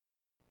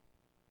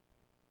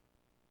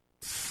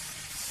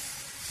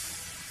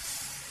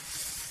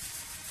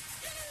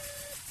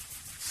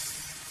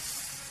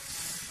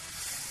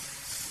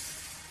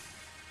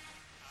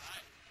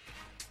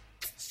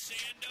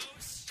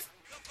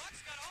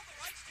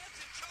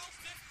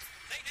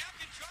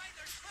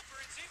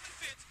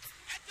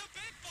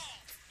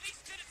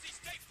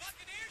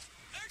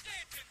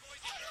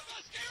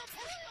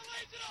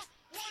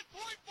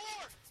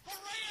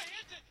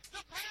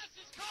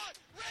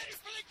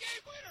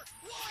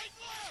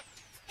left.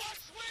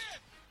 Bucks win.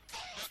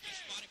 Bucky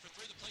spotting for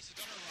three. The place is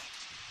going to erupt.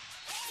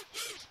 Oh,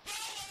 Deuce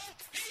Bello.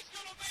 He's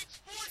going to make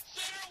Sports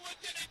Center with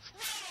an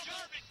incredible.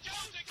 Jarvis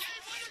Jones, a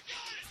game winner,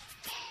 got it.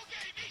 Ball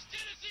game. East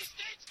Tennessee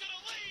State's going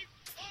to leave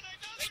on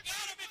another. They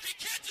got him. If he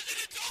catches it,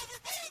 it's over.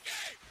 Ball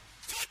game.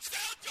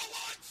 Touchdown,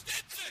 Jawan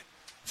Stinson.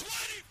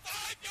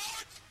 25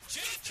 yards.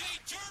 J.J.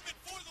 German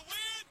for the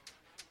win.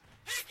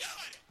 He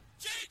got it.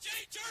 J.J.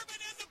 German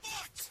and the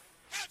Bucks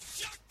have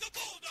shocked the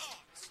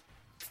Bulldogs.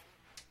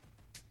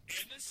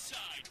 In the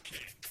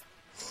sidekick.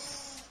 Who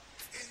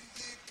in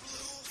the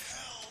blue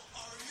hell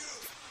are you?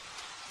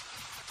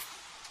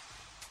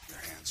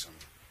 You're handsome.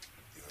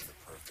 You have the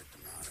perfect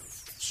amount of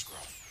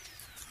scruff.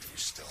 And you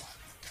still have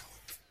no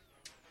talent.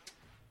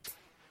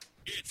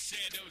 It's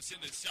Sandos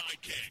in the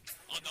sidekick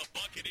on the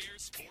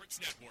Buccaneers Sports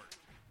Network.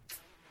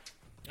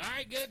 All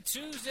right, good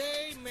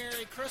Tuesday.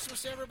 Merry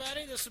Christmas,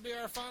 everybody. This will be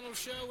our final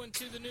show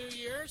into the new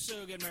year.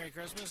 So good Merry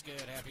Christmas,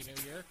 good Happy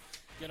New Year,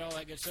 good all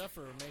that good stuff,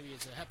 or maybe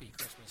it's a Happy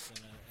Christmas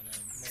and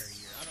a Merry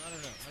Year. I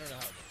don't know. I don't know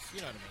how it goes.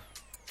 You know what I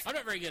mean. I'm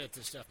not very good at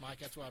this stuff, Mike.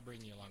 That's why I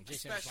bring you along.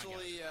 Jason,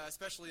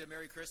 Especially a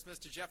Merry Christmas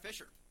to Jeff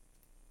Fisher.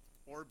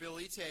 Or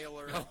Billy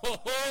Taylor.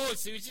 Oh,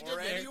 see what you did or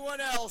there. anyone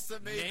else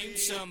that may Name be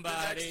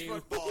somebody. the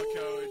next football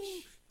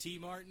coach. T.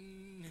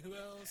 Martin. Who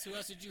else? Who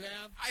else did you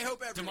have? I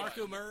hope everyone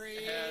DeMarco Murray.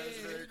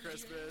 has Merry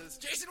Christmas.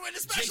 Jason Witten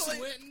especially.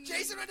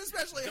 Jason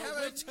Witten. Have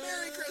a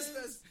Merry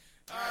Christmas.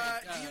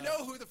 Right, do you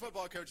know who the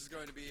football coach is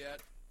going to be yet?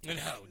 No,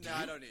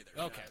 I don't either. Okay.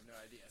 No, I have no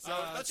idea. So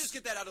let's just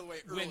get that out of the way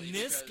early. When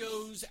this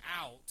goes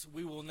out,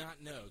 we will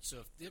not know.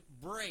 So if it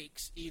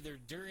breaks either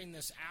during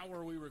this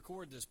hour we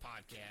record this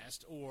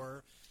podcast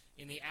or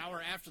in the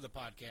hour after the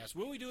podcast,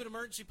 will we do an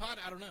emergency pod?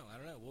 I don't know.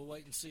 We'll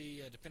wait and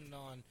see, depending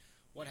on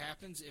what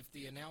happens. If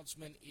the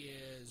announcement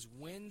is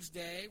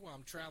Wednesday while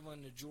I'm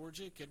traveling to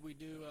Georgia, could we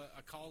do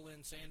a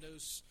call-in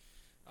Sandos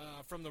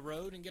from the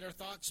road and get our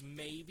thoughts?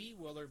 Maybe.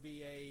 Will there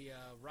be a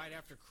right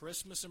after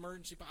Christmas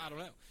emergency pod? I don't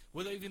know.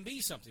 Will there even be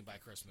something by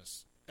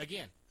Christmas?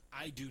 Again,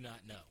 I do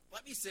not know.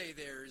 Let me say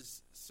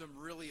there's some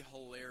really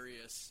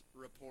hilarious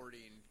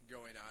reporting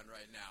going on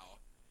right now.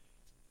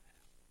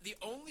 The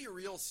only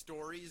real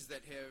stories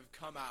that have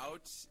come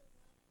out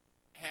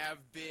have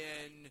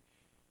been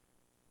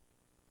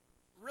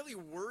really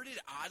worded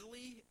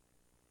oddly.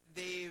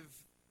 They've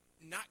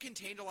not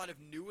contained a lot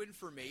of new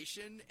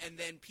information, and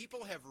then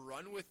people have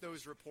run with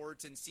those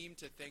reports and seem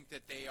to think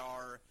that they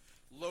are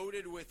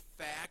loaded with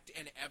fact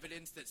and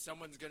evidence that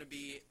someone's going to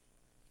be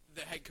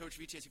the head coach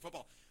of ETSU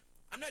football.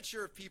 I'm not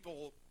sure if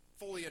people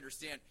fully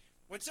understand.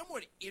 When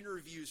someone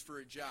interviews for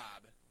a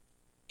job,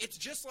 it's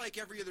just like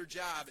every other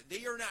job.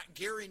 They are not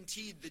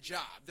guaranteed the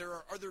job. There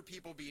are other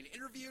people being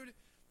interviewed.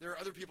 There are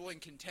other people in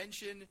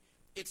contention.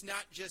 It's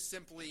not just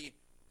simply,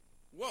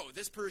 whoa,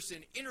 this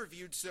person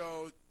interviewed,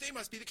 so they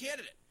must be the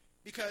candidate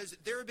because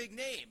they're a big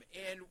name,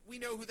 and we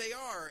know who they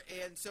are,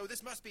 and so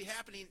this must be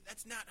happening.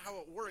 That's not how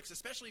it works,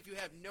 especially if you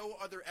have no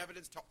other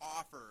evidence to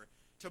offer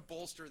to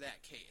bolster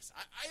that case.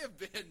 I have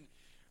been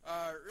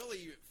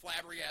really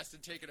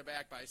flabbergasted, taken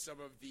aback by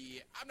some of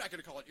the, I'm not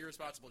going to call it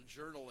irresponsible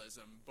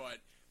journalism, but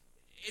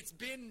it's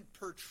been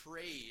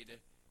portrayed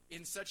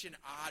in such an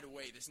odd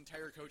way, this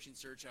entire coaching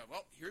search of,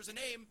 well, here's a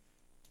name,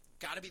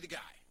 got to be the guy.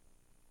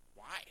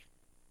 Why?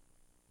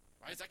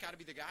 Why has that got to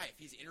be the guy if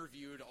he's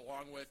interviewed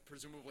along with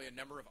presumably a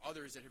number of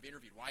others that have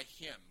interviewed? Why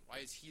him? Why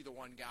is he the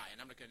one guy?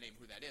 And I'm not going to name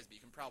who that is, but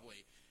you can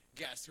probably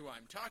guess who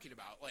I'm talking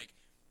about. Like,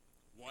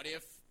 what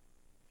if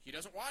he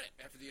doesn't want it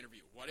after the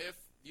interview? What if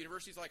the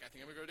university's like, I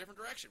think I'm going to go a different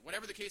direction?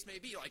 Whatever the case may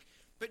be. Like,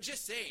 but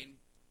just saying,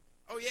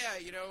 oh, yeah,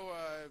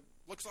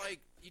 looks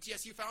like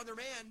ETSU found their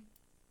man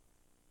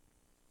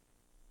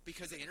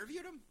because they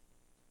interviewed him?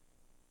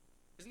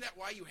 Isn't that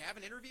why you have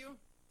an interview?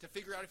 To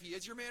figure out if he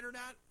is your man or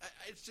not?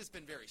 It's just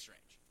been very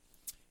strange.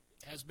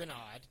 Has been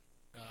odd.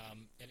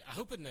 And I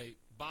hope in the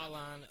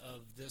byline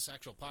of this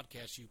actual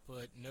podcast you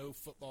put no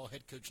football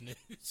head coach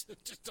news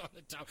just on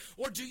the top.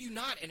 Or do you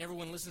not? And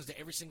everyone listens to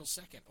every single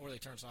second. Or they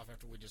turn us off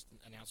after we just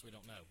announce we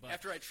don't know. But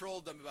after I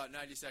trolled them about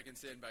 90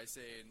 seconds in by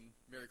saying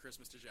Merry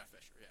Christmas to Jeff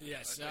Fisher. Yeah,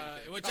 yes,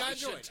 which I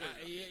enjoyed.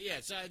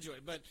 Yes, I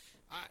enjoyed. But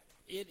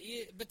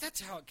but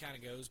that's how it kind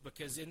of goes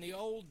because in the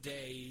old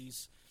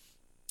days,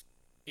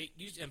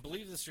 and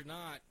believe this or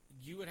not,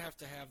 you would have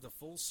to have the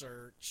full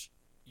search.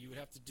 You would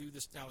have to do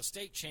this. Now, the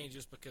state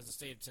changes because the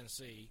state of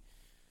Tennessee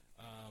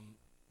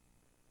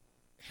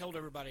held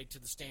everybody to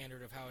the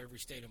standard of how every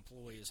state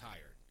employee is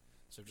hired.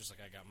 So just like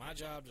I got my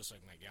job, just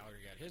like Matt Gallagher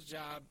got his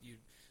job,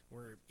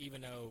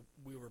 even though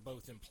we were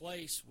both in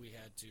place, we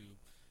had to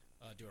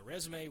do a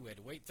resume. We had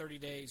to wait 30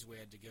 days. We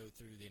had to go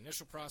through the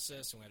initial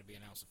process, and we had to be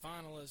announced a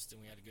finalist,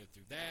 and we had to go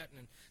through that.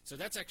 And so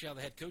that's actually how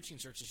the head coaching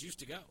searches used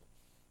to go.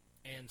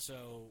 And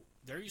so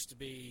there used to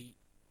be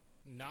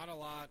not a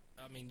lot.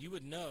 I mean, you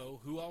would know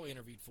who all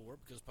interviewed for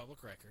because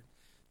public record.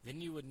 Then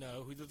you would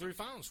know who the three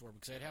finalists were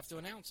because they'd have to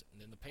announce it.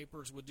 And then the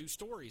papers would do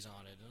stories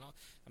on it. And all.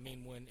 I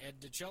mean, when Ed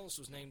DeChellis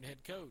was named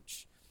head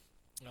coach,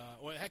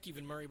 or heck,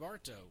 even Murray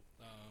Bartow,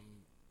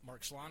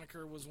 Mark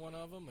Schloneker was one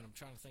of them, and I'm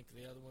trying to think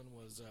the other one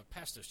was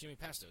Pastos, Jimmy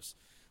Pastos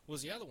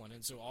was the other one.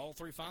 And so all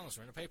three finalists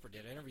were in a paper,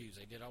 did interviews,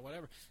 they did all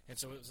whatever. And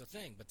so it was a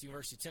thing. But the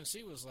University of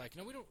Tennessee was like,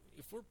 no, we don't.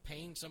 If we're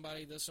paying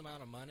somebody this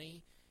amount of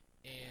money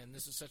and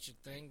this is such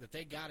a thing, that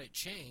they got it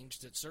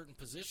changed at certain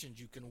positions,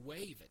 you can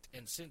waive it.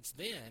 And since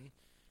then,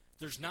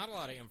 there's not a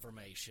lot of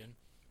information.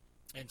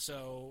 And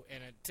so,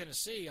 and at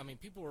Tennessee, I mean,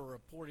 people were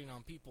reporting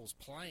on people's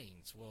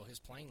planes. Well, his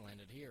plane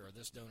landed here, or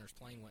this donor's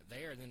plane went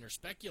there, and then they're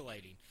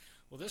speculating.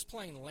 Well, this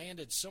plane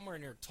landed somewhere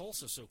near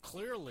Tulsa, so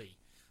clearly,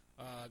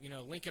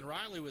 Lincoln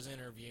Riley was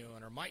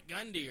interviewing, or Mike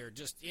Gundy, or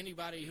just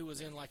anybody who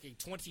was in like a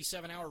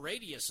 27-hour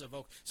radius of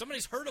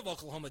somebody's heard of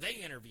Oklahoma, they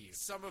interviewed.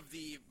 Some of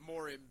the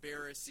more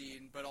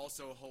embarrassing but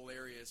also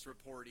hilarious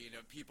reporting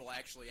of people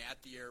actually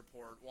at the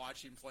airport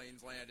watching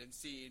planes land and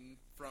seeing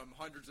from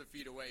hundreds of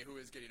feet away who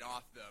is getting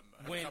off them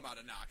have come out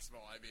of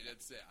Knoxville. I mean,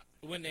 it's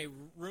when they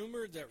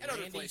rumored that and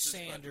Randy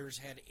Sanders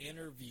had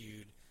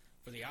interviewed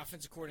for the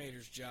offensive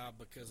coordinator's job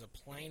because a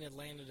plane had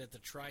landed at the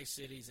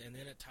Tri-Cities and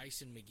then at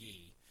Tyson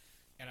McGee.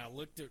 And I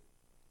looked at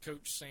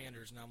Coach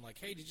Sanders, and I'm like,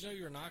 hey, did you know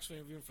you were in Knoxville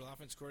interviewing for the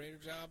offensive coordinator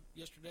job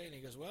yesterday? And he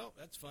goes, well,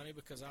 that's funny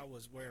because I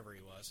was wherever he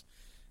was.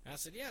 And I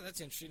said, yeah,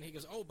 that's interesting. And he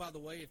goes, oh, by the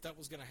way, if that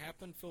was going to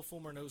happen, Phil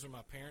Fulmer knows where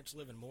my parents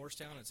live in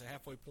Morristown. It's a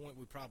halfway point.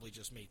 We'd probably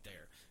just meet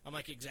there. I'm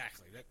like,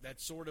 exactly.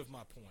 That's sort of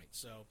my point.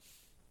 So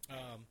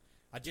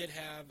I did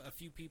have a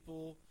few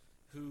people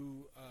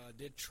who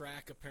did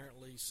track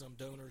apparently some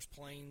donors'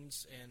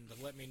 planes and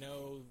let me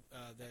know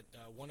that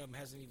one of them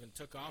hasn't even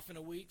took off in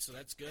a week, so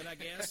that's good, I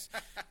guess.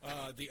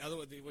 The other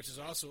one, which is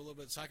also a little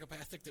bit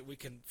psychopathic, that we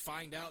can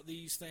find out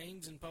these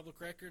things in public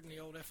record and the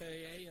old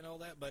FAA and all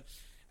that. But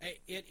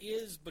it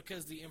is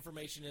because the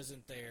information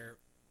isn't there.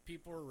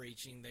 People are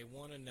reaching. They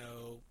want to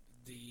know.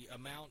 The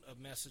amount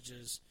of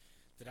messages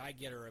that I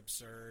get are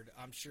absurd.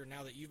 I'm sure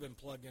now that you've been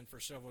plugged in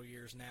for several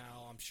years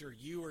now, I'm sure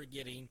you are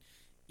getting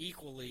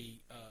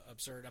equally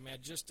absurd. I mean, I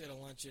just did a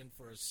luncheon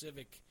for a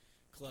civic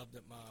club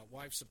that my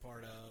wife's a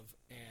part of,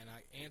 and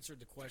I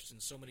answered the question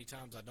so many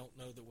times I don't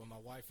know that when my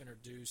wife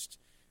introduced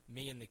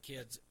me and the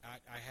kids,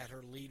 I had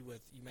her lead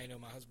with, you may know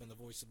my husband, the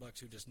voice of the Bucks,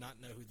 who does not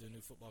know who the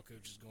new football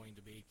coach is going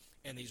to be,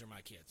 and these are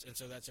my kids. And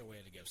so that's our way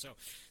to go. So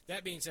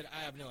that being said,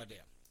 I have no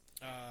idea.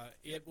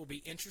 It will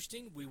be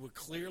interesting. We will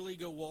clearly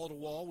go wall to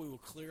wall. We will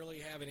clearly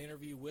have an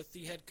interview with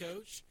the head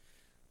coach.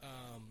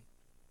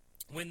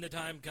 When the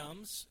time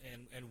comes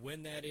and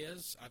when that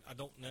is, I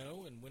don't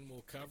know, and when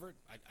we'll cover it,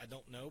 I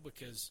don't know,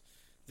 because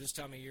this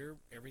time of year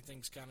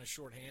everything's kind of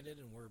shorthanded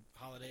and we're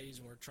holidays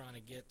and we're trying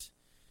to get,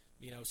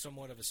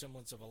 somewhat of a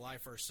semblance of a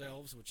life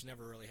ourselves, which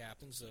never really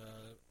happens.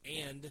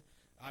 And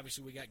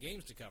obviously we got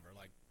games to cover,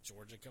 like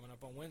Georgia coming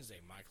up on Wednesday.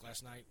 Mike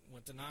last night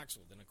went to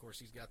Knoxville. Then, of course,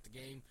 he's got the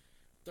game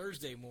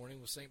Thursday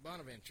morning with St.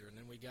 Bonaventure. And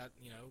then we got,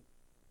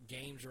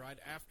 games right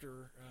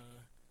after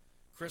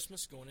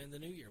Christmas going into the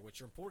New Year,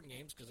 which are important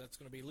games because that's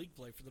going to be league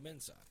play for the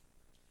men's side.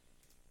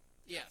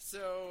 Yeah,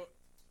 so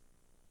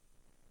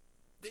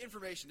the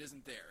information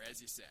isn't there,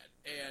 as you said.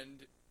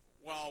 And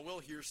while we'll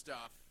hear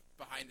stuff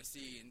behind the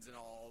scenes and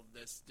all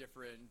this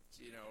different,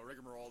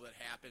 rigmarole that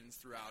happens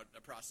throughout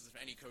the process of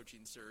any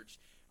coaching search,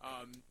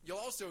 you'll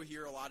also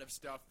hear a lot of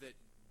stuff that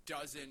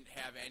doesn't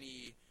have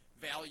any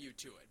value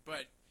to it.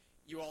 But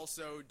you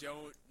also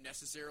don't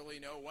necessarily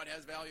know what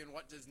has value and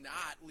what does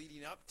not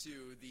leading up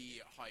to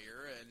the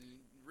hire, and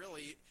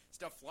really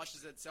stuff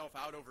flushes itself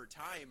out over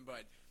time.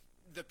 But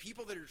the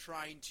people that are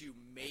trying to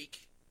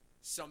make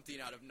something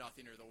out of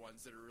nothing are the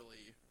ones that are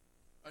really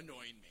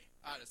annoying me,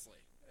 honestly.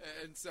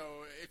 And so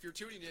if you're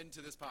tuning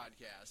into this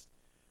podcast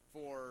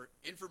for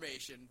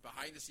information,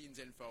 behind-the-scenes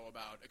info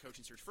about a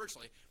coaching search,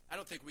 firstly, I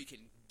don't think we can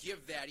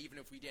give that even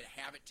if we did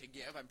have it to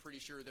give. I'm pretty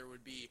sure there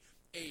would be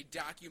a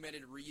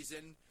documented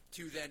reason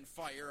to then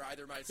fire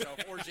either myself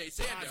or Jay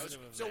Sandos.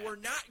 So we're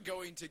not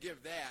going to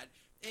give that.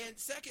 And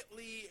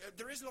secondly,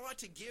 there isn't a lot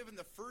to give in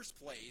the first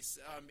place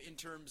in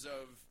terms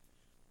of,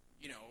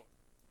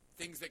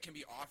 things that can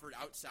be offered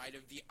outside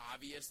of the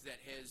obvious that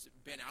has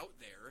been out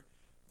there,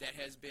 that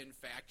has been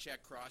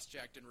fact-checked,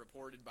 cross-checked, and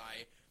reported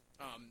by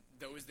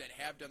those that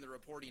have done the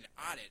reporting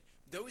on it.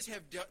 Those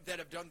that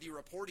have done the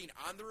reporting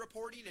on the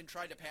reporting and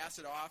tried to pass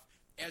it off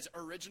as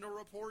original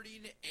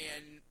reporting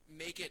and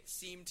make it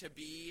seem to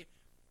be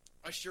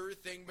a sure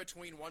thing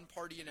between one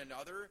party and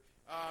another,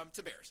 it's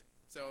embarrassing.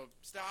 So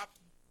stop.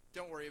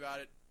 Don't worry about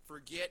it.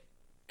 Forget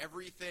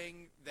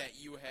everything that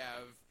you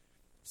have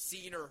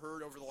seen or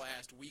heard over the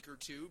last week or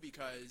two,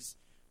 because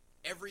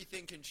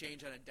everything can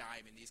change on a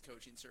dime in these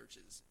coaching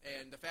searches.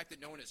 And the fact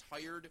that no one is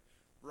hired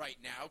right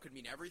now could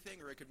mean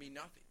everything, or it could mean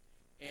nothing.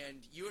 And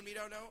you and me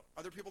don't know.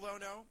 Other people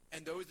don't know.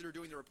 And those that are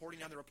doing the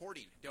reporting on the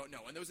reporting don't know.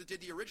 And those that did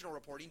the original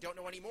reporting don't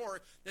know any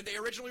more than they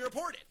originally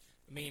reported.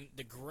 I mean,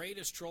 the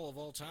greatest troll of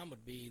all time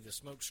would be the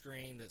smoke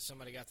screen that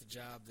somebody got the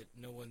job that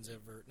no one's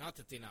ever, not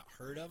that they've not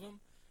heard of them,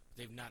 but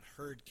they've not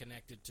heard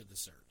connected to the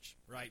search,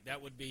 right?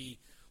 That would be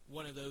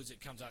one of those that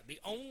comes out. The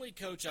only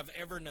coach I've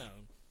ever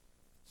known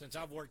since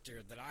I've worked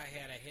here that I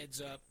had a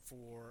heads up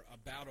for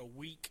about a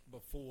week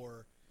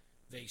before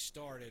they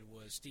started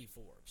was Steve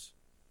Forbes.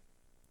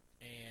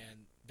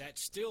 And that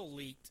still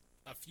leaked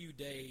a few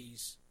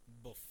days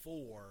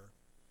before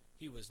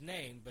he was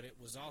named, but it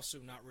was also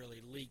not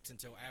really leaked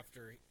until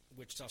after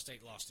Wichita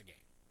State lost the game.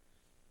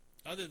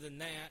 Other than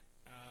that,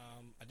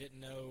 I didn't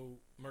know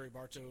Murray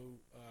Bartow,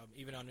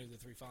 even though I knew the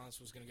three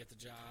finalists was going to get the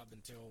job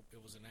until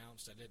it was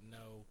announced. I didn't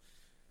know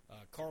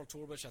Carl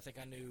Torbush. I think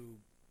I knew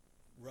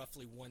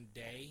roughly one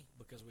day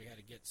because we had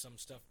to get some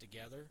stuff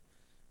together.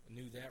 I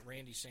knew that.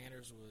 Randy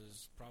Sanders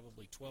was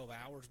probably 12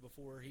 hours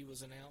before he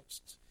was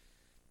announced.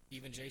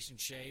 Even Jason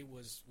Shea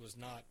was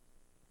not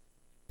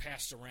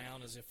passed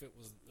around as if it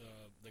was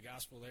the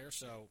gospel there.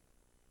 So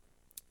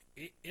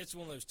it's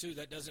one of those two.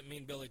 That doesn't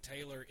mean Billy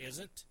Taylor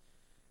isn't.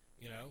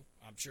 You know,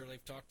 I'm sure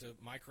they've talked to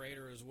Mike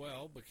Rader as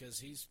well because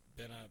he's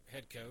been a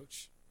head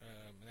coach.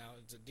 Now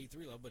it's a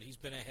D3 level, but he's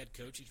been a head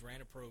coach. He's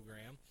ran a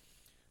program.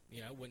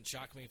 You know, wouldn't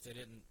shock me if they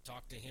didn't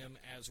talk to him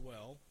as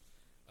well.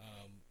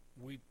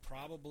 We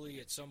probably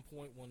at some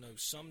point will know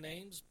some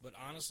names, but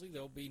honestly,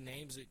 there'll be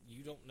names that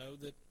you don't know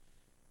that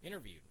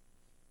interviewed.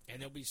 And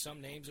there'll be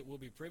some names that we'll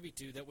be privy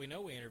to that we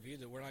know we interviewed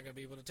that we're not going to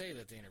be able to tell you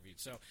that they interviewed.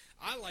 So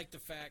I like the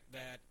fact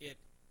that it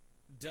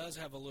does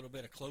have a little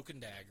bit of cloak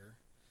and dagger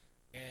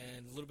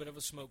and a little bit of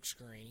a smoke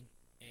screen.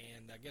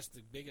 And I guess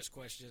the biggest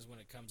question is when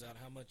it comes out,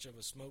 how much of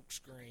a smoke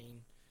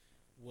screen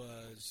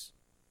was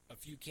a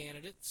few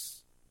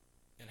candidates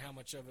and how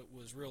much of it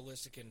was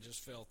realistic and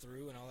just fell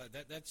through and all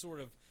that. That's sort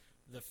of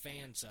the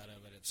fan side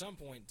of it. At some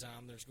point in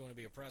time, there's going to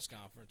be a press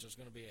conference. There's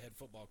going to be a head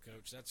football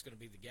coach. That's going to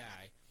be the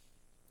guy.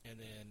 And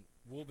then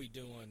we'll be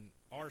doing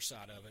our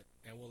side of it,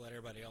 and we'll let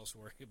everybody else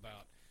worry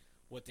about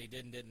what they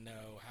didn't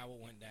know, how it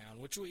went down,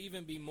 which will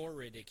even be more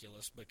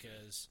ridiculous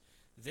because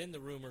then the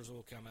rumors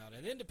will come out.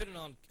 And then depending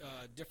on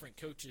different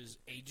coaches'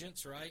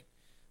 agents, right,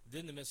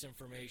 then the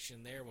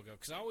misinformation there will go.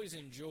 Because I always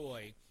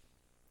enjoy,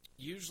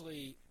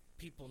 usually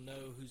people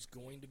know who's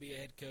going to be a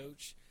head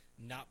coach,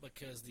 not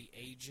because the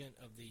agent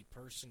of the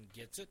person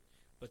gets it,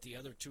 but the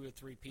other two or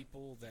three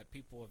people that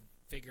people have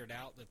figured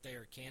out that they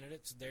are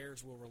candidates,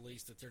 theirs will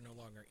release that they're no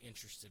longer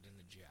interested in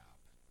the job.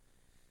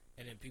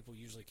 And then people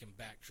usually can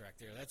backtrack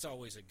there. That's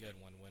always a good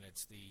one when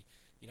it's the,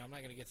 I'm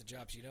not going to get the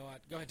job, so you know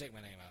what, go ahead and take my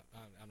name out.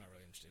 I'm not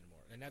really interested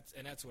anymore.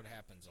 And that's what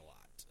happens a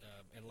lot,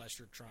 unless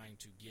you're trying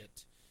to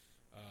get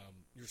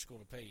your school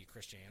to pay you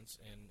Chris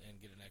Chance and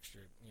get an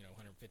extra,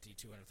 $150,000,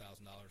 $200,000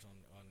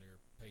 on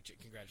your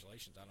paycheck.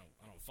 Congratulations. I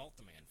don't fault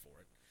the man for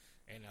it.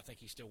 And I think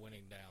he's still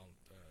winning down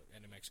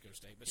at New Mexico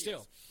State. But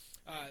still,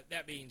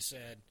 that being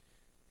said,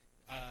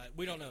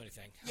 we don't know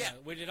anything. Yeah.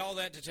 We did all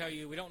that to tell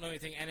you we don't know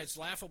anything, and it's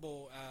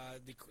laughable.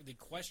 The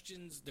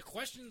questions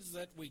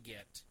that we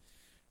get,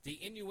 the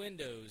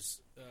innuendos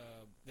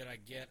that I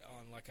get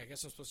on, like I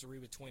guess I'm supposed to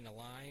read between the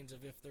lines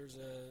of if there's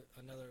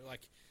another,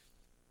 like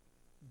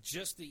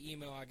just the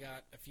email I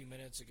got a few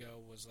minutes ago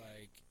was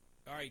like,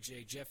 all right,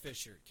 Jay, Jeff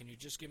Fisher, can you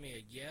just give me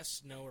a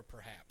yes, no, or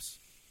perhaps?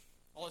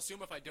 I'll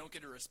assume if I don't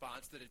get a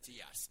response that it's a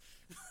yes.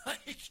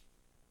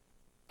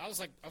 I was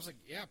like,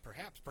 yeah,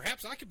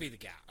 perhaps I could be the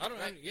guy. I don't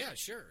know. Yeah,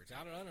 sure.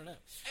 I don't know.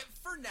 And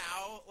for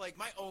now,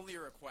 my only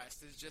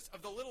request is just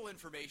of the little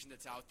information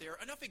that's out there,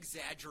 enough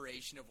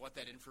exaggeration of what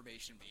that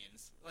information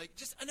means.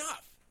 Just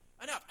enough.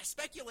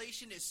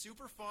 Speculation is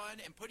super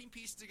fun, and putting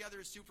pieces together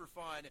is super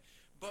fun.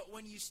 But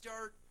when you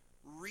start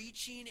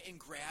reaching and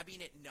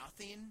grabbing at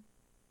nothing,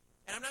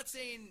 and I'm not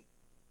saying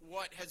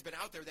what has been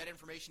out there, that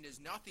information is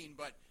nothing,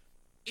 but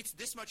it's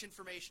this much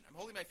information. I'm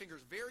holding my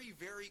fingers very,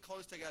 very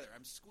close together.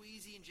 I'm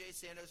squeezing Jay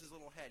Sandos'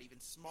 little head even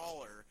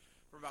smaller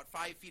from about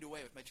 5 feet away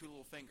with my two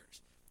little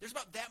fingers. There's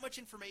about that much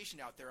information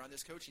out there on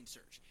this coaching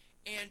search.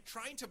 And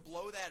trying to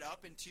blow that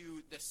up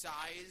into the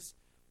size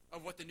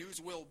of what the news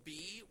will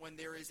be when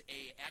there is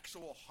a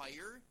actual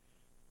hire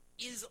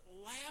is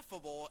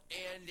laughable,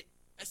 and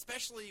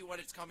especially when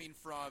it's coming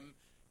from,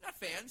 not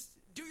fans,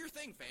 do your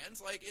thing,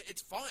 fans.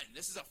 It's fun.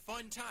 This is a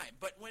fun time.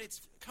 But when it's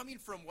coming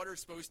from what are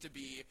supposed to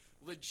be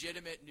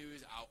legitimate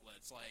news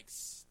outlets,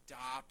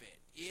 stop it.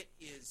 It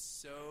is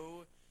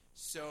so,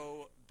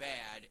 so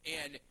bad.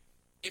 And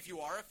if you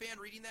are a fan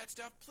reading that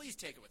stuff, please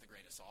take it with a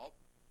grain of salt,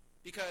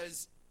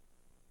 because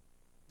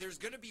there's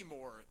going to be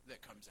more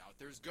that comes out.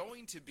 There's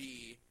going to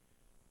be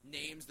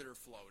names that are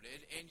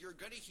floated, and you're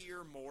going to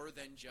hear more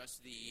than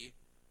just the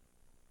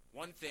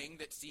one thing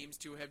that seems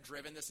to have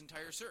driven this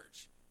entire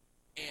search.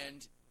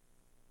 And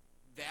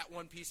that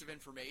one piece of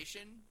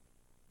information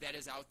that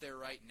is out there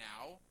right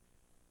now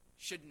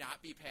should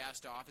not be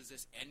passed off as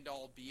this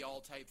end-all, be-all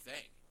type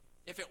thing.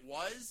 If it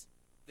was,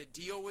 the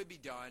deal would be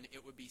done.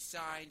 It would be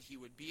signed. He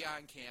would be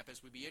on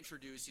campus. We'd be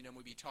introducing him.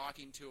 We'd be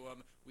talking to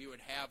him. We would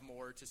have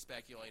more to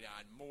speculate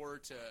on, more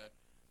to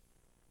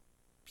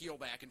peel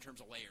back in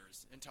terms of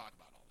layers and talk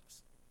about all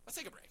this. Let's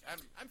take a break.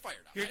 I'm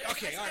fired up.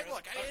 Okay, all right.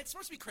 Look, it's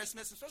supposed to be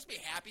Christmas. It's supposed to be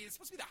happy. It's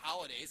supposed to be the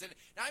holidays, and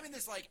now I'm in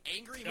this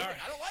angry mood. Right.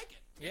 I don't like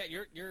it. Yeah,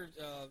 you're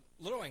a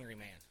little angry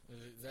man.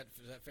 Is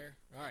that fair?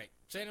 All right,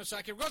 Sandos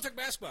Saki. We're going to talk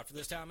basketball for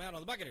this time out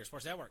on the Buccaneers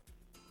Sports Network.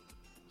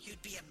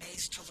 You'd be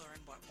amazed to learn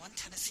what one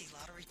Tennessee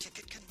lottery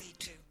ticket can lead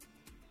to.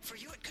 For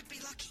you, it could be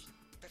lucky,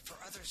 but for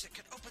others, it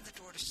could open the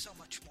door to so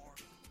much more.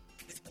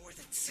 With more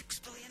than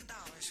 $6 billion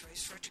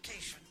raised for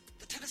education,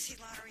 The Tennessee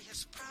Lottery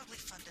has proudly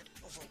funded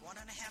over 1.5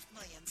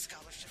 million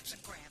scholarships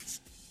and grants.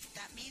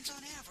 That means,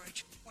 on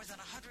average, more than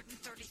 130,000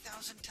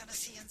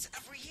 Tennesseans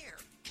every year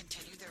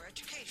continue their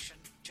education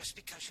just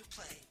because you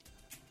played.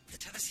 The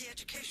Tennessee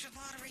Education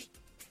Lottery,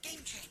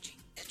 game-changing,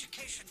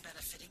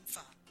 education-benefiting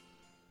fun.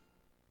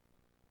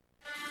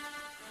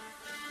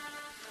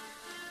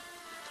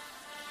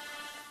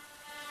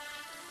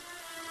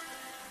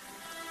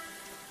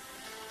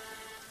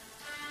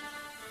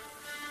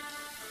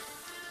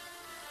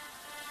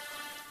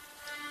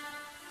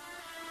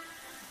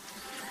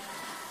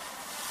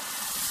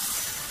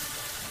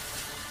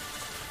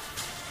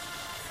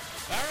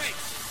 All right.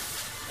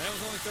 That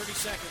was only 30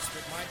 seconds,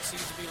 but Mike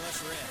seems to be less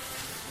red.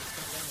 Let's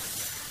come down with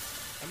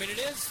that. I mean, it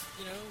is,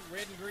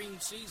 red and green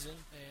season,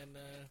 and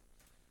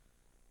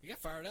you got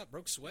fired up,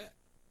 broke sweat.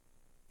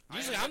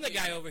 Usually I'm the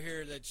guy over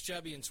here that's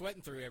chubby and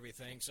sweating through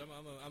everything, so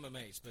I'm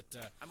amazed. But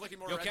I'm looking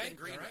more okay? red than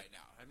green right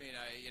now. I mean,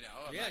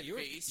 my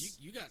face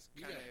you got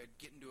kind of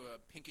get into a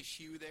pinkish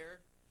hue there.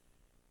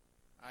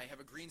 I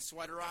have a green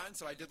sweater on,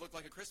 so I did look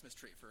like a Christmas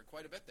tree for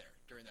quite a bit there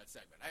during that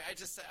segment. I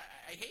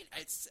hate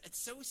it's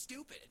so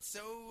stupid. It's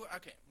so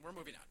okay. We're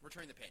moving on. We're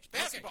turning the page.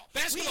 Basketball.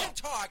 Okay. Basketball. We have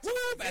talked very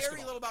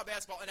basketball. little about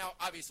basketball, and now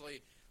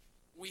obviously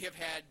we have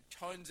had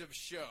tons of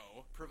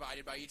show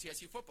provided by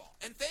ETSU football,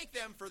 and thank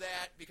them for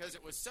that because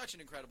it was such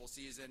an incredible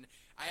season.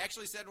 I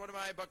actually said in one of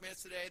my Buck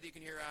Minutes today that you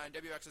can hear on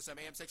WXSM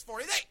AM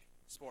 640, the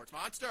Sports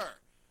Monster,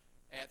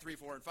 at 3,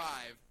 4, and 5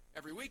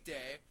 every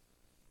weekday,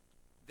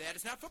 that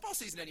it's not football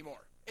season anymore.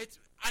 It's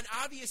an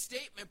obvious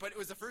statement, but it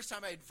was the first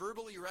time I had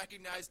verbally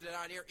recognized it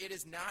on air. It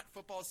is not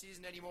football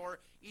season anymore.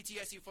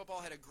 ETSU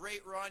football had a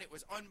great run. It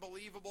was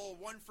unbelievable,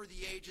 one for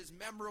the ages,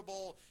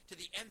 memorable to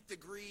the nth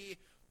degree.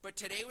 But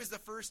today was the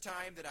first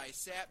time that I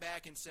sat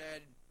back and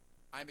said,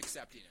 I'm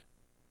accepting it.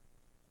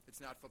 It's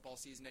not football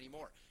season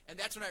anymore. And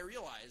that's when I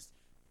realized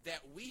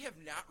that we have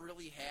not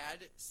really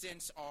had,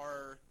 since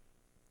our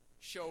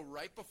show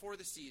right before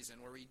the season,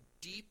 where we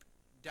deep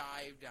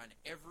dived on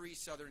every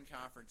Southern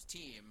Conference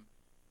team,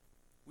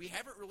 we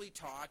haven't really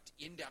talked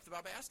in depth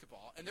about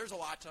basketball, and there's a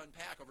lot to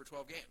unpack over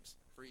 12 games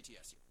for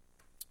ETSU.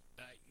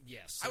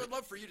 Yes. I would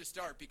love for you to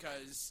start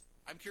because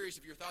I'm curious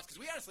of your thoughts, because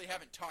we honestly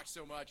haven't talked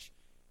so much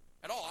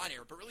at all on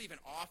air, but really even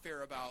off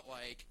air about,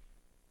 like,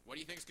 what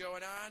do you think's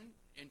going on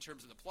in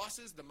terms of the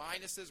pluses, the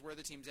minuses, where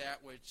the team's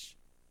at, which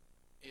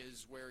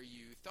is where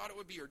you thought it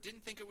would be or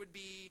didn't think it would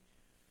be,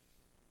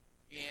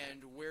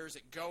 and where's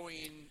it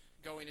going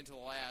into the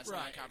last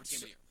non-conference game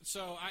of the year.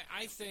 So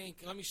I think,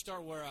 let me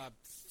start where I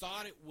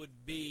thought it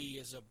would be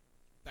is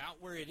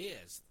about where it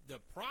is. The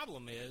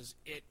problem is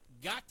it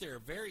got there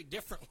very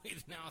differently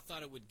than how I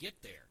thought it would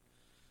get there.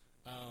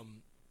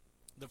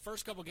 The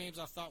first couple games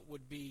I thought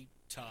would be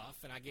tough,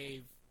 and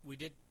we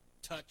did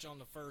touch on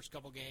the first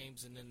couple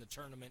games and then the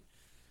tournament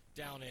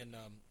down in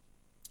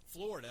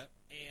Florida,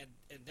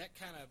 and that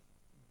kind of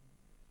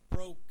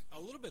broke a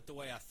little bit the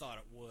way I thought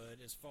it would,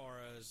 as far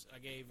as I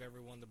gave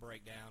everyone the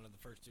breakdown of the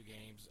first two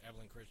games.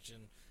 Abilene Christian,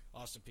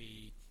 Austin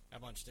Peay,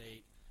 Avalon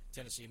State,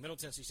 Tennessee. Middle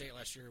Tennessee State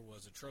last year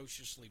was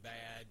atrociously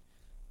bad.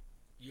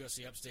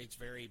 USC Upstate's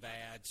very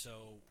bad.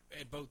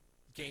 And both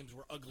games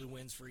were ugly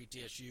wins for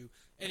ETSU.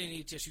 And then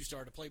ETSU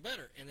started to play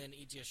better. And then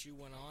ETSU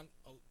went on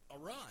a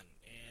run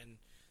and,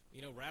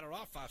 rattled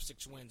off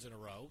 5-6 wins in a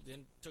row.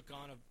 Then took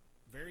on a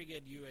very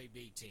good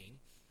UAB team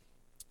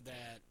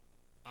that,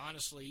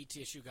 honestly,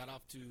 ETSU got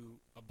off to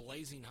a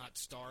blazing hot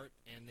start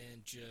and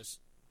then just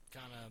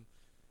kind of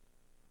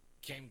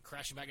came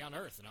crashing back down to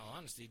earth, in all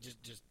honesty.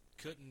 Just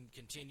couldn't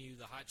continue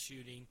the hot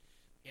shooting.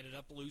 Ended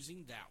up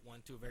losing that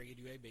one to a very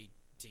good UAB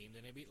team.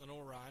 Then they beat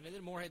Lenore-Ryan. And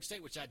then Morehead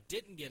State, which I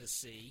didn't get to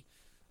see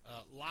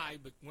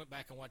live, but went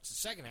back and watched the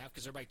second half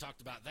because everybody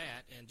talked about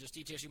that. And just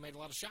ETSU made a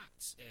lot of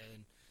shots.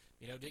 And,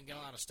 didn't get a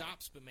lot of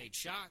stops, but made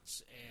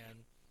shots.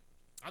 And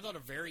I thought a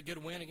very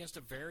good win against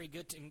a very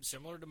good team,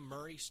 similar to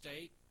Murray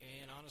State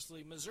and,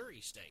 honestly,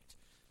 Missouri State.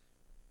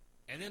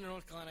 And then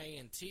North Carolina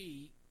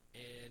A&T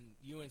and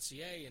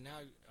UNCA, and now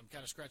I'm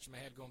kind of scratching my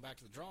head going back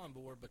to the drawing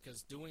board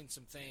because doing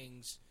some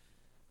things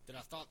that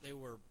I thought they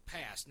were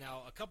past.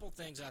 Now, a couple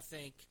things I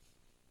think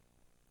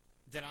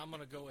that I'm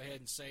going to go ahead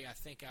and say I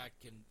think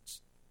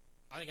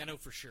I know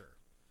for sure.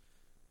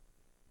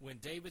 When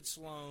David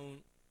Sloan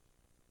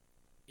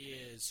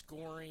is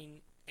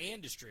scoring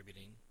and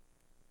distributing,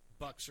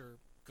 Bucks are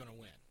going to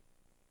win.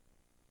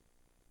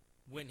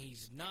 When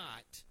he's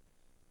not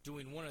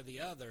doing one or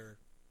the other,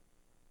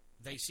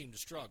 they seem to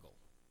struggle.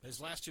 His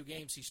last two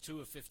games, he's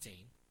 2 of 15.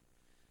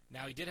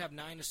 Now, he did have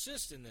 9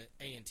 assists in the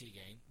A&T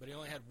game, but he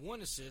only had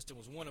 1 assist and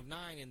was 1 of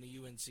 9 in the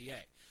UNCA.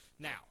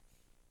 Now,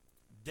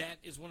 that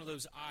is one of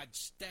those odd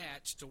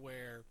stats to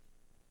where,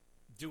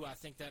 do I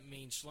think that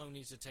means Sloan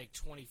needs to take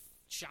 20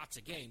 shots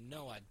a game?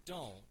 No, I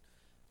don't.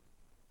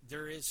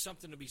 There is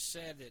something to be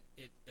said that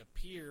it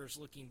appears,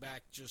 looking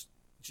back just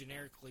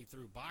generically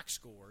through box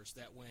scores,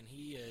 that when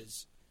he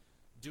is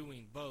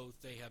doing both,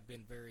 they have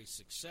been very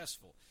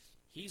successful.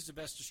 He's the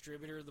best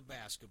distributor of the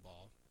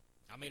basketball.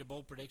 I made a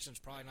bold prediction. It's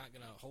probably not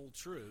going to hold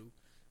true,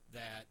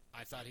 that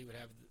I thought he would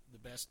have the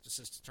best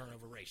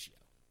assist-to-turnover ratio.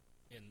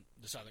 in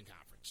the Southern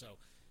Conference. So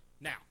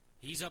now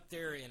he's up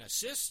there in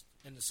assists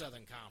in the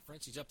Southern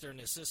Conference. He's up there in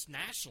assists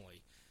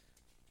nationally,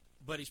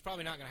 but he's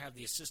probably not going to have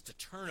the assist to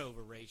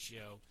turnover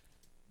ratio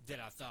that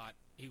I thought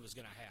he was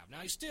going to have. Now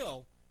he's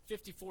still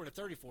 54 to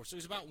 34, so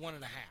he's about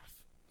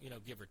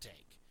 1.5, give or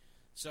take.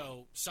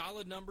 So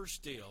solid numbers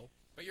still.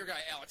 But your guy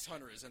Alex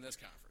Hunter is in this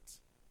conference.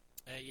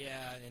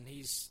 Yeah, and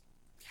he's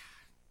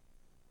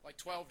like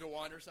 12 to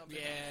 1 or something.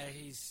 Yeah,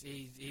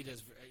 he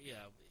does.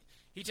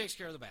 He takes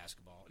care of the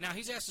basketball. Now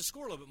he's asked to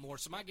score a little bit more,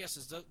 so my guess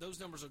is those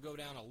numbers will go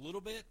down a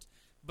little bit,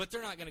 but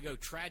they're not going to go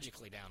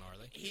tragically down, are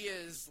they? He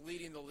is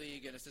leading the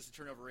league in assist to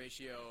turnover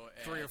ratio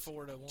at 3 or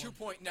 4 to 1,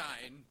 2.9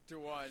 to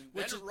 1.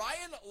 Then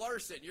Ryan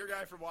Larson, your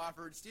guy from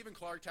Wofford, Stephen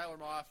Clark, Tyler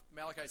Moff,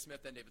 Malachi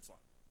Smith, then David Sloan.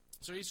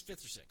 So he's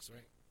 5th or 6th,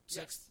 right? 6th.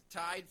 Yes,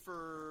 tied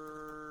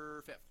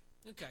for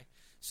 5th. Okay,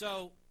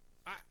 so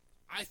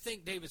I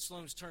think David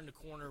Sloan's turned the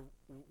corner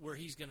where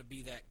he's going to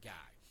be that guy.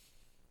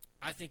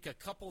 I think a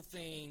couple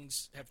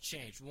things have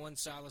changed. One,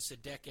 Silas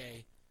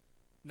Hideki,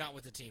 not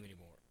with the team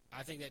anymore.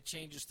 I think that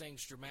changes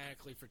things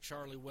dramatically for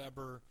Charlie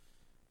Weber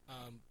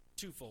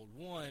twofold.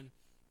 One,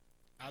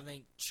 I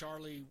think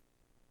Charlie,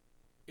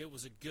 it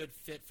was a good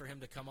fit for him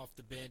to come off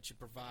the bench and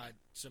provide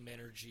some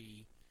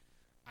energy.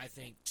 I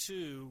think,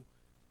 two,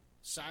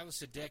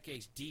 Silas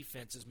Hideki's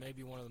defense is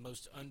maybe one of the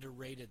most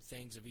underrated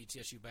things of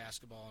ETSU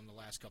basketball in the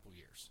last couple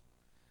years.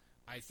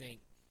 I think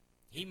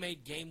he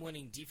made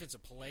game-winning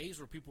defensive plays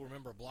where people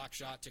remember a block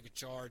shot, took a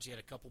charge, he had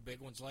a couple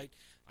big ones late.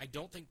 I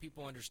don't think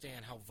people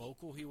understand how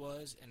vocal he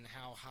was and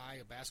how high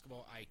a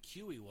basketball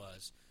IQ he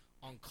was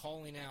on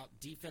calling out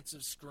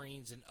defensive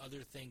screens and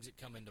other things that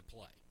come into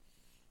play.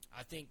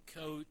 I think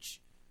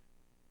Coach,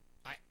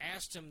 I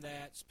asked him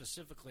that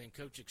specifically, and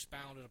Coach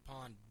expounded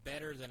upon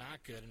better than I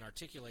could and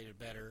articulated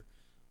better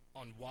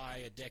on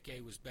why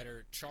Hideki was better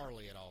at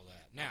Charlie at all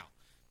that. Now,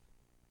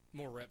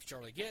 more reps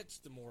Charlie gets,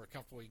 the more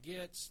comfortable he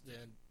gets,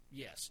 then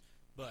yes.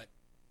 But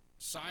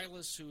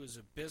Silas, who is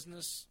a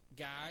business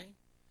guy,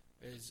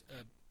 is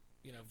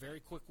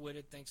very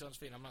quick-witted, thinks on his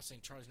feet. And I'm not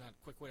saying Charlie's not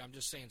quick-witted. I'm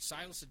just saying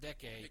Silas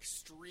Hideki,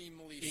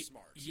 extremely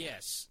smart.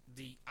 Yes,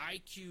 the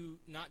IQ,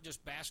 not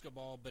just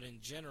basketball, but in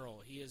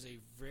general, he is a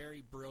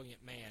very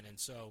brilliant man. And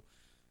so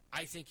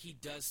I think he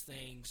does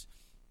things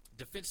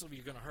defensively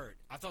you're going to hurt.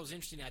 I thought it was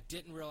interesting. I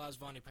didn't realize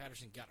Vonnie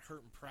Patterson got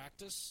hurt in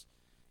practice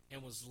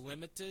and was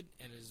limited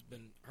and has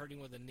been hurting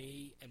with a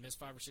knee and missed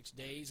 5 or 6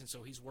 days, and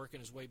so he's working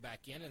his way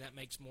back in, and that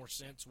makes more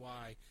sense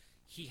why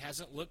he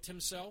hasn't looked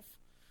himself,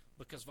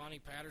 because Vonnie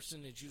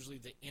Patterson is usually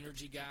the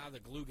energy guy, the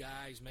glue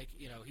guy. He's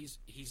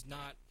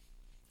not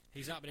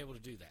been able to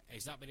do that.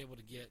 He's not been able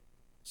to get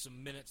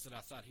some minutes that I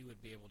thought he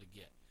would be able to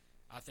get.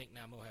 I think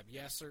now Mohab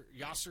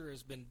Yasser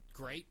has been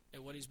great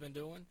at what he's been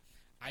doing.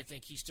 I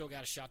think he's still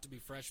got a shot to be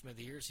freshman of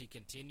the year as he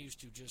continues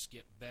to just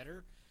get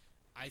better.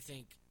 I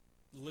think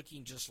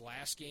looking just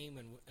last game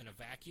in a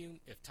vacuum,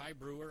 if Ty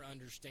Brewer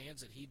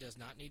understands that he does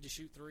not need to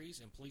shoot threes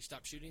and please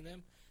stop shooting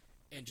them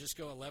and just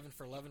go 11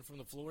 for 11 from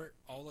the floor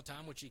all the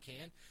time, which he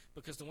can,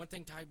 because the one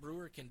thing Ty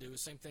Brewer can do is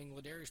the same thing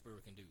Ladarius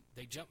Brewer can do.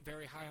 They jump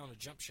very high on a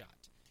jump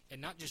shot.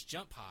 And not just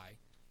jump high,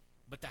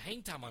 but the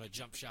hang time on a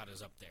jump shot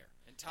is up there.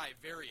 And Ty,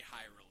 very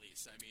high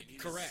release. I mean,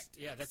 he's correct.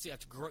 Yeah, that's a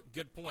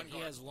good point. He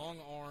has long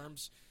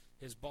arms.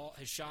 His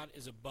shot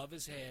is above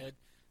his head,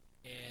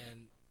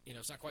 and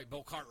it's not quite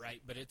Bo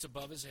Cartwright, but it's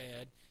above his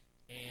head,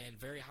 and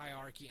very high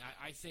arcing.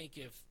 I think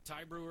if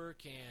Ty Brewer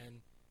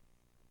can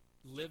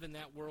live in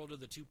that world of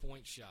the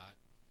 2-point shot,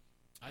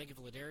 I think if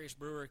Ladarius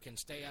Brewer can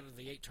stay out of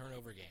the 8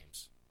 turnover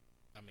games,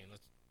 I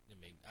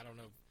don't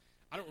know.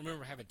 I don't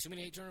remember having too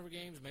many 8 turnover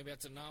games. Maybe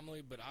that's an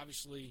anomaly, but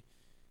obviously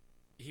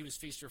he was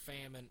feast or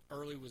famine.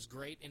 Early was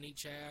great in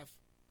each half.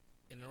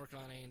 In the North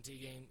Carolina A&T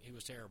game, he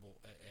was terrible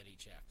at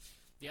each half.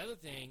 The other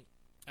thing,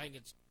 I think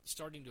it's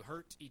starting to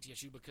hurt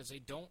ETSU because they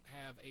don't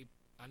have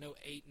I know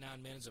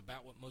 8-9 men is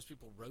about what most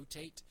people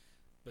rotate,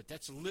 but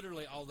that's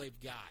literally all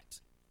they've got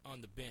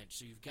on the bench.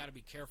 So you've got to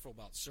be careful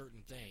about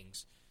certain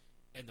things.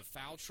 And the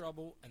foul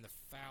trouble and the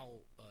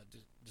foul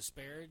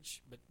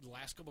disparage, but the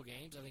last couple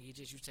games, I think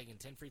ETSU's taken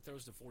 10 free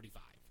throws to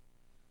 45.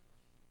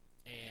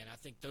 And I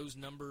think those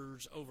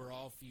numbers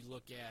overall, if you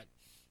look at,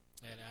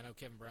 and I know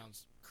Kevin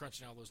Brown's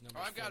crunching all those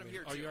numbers. Oh, I've got them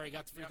here, too. Oh, you already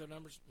got the free throw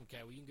numbers? Okay,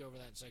 well, you can go over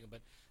that in a second.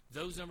 But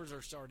those numbers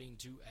are starting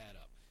to add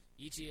up.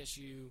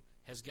 ETSU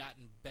has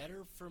gotten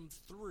better from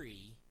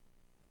 3,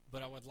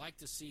 but I would like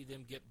to see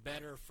them get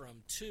better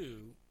from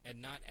 2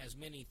 and not as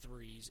many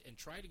threes and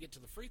try to get to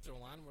the free throw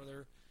line where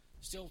they're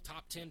still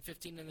top 10,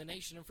 15 in the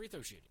nation in free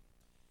throw shooting.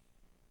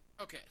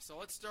 Okay, so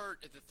let's start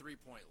at the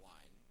three-point line.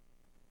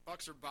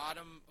 Bucks are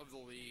bottom of the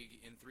league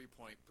in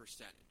three-point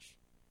percentage.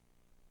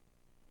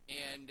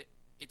 And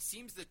it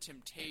seems the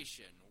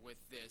temptation with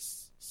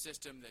this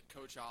system that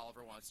Coach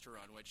Oliver wants to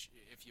run, which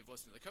if you've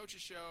listened to the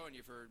coach's show and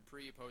you've heard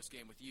pre-post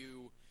game with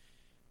you,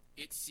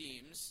 it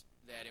seems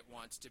that it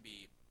wants to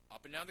be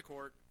up and down the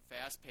court,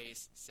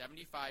 fast-paced,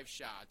 75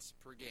 shots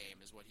per game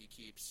is what he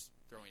keeps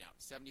throwing out.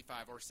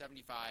 75 or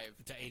 75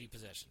 to 80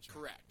 possessions. Right?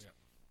 Correct. Yep.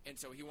 And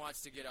so he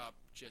wants to get up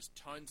just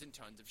tons and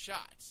tons of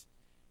shots.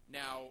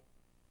 Now,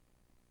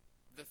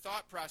 the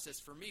thought process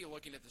for me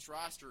looking at this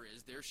roster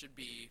is there should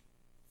be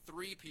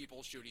 3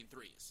 people shooting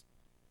threes.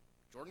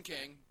 Jordan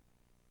King,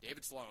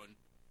 David Sloan,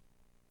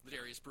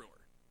 Ladarius Brewer.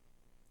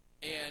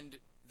 And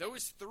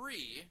those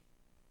 3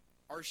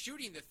 are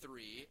shooting the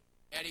 3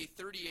 at a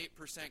 38%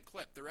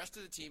 clip. The rest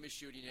of the team is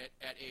shooting it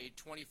at a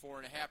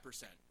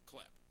 24.5%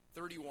 clip.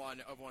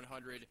 31 of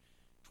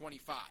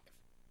 125.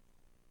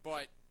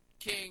 But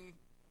King,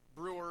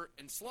 Brewer,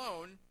 and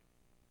Sloan,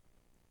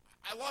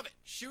 I love it.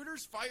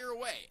 Shooters fire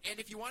away. And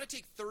if you want to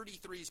take 30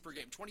 threes per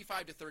game,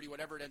 25 to 30,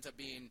 whatever it ends up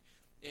being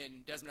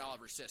in Desmond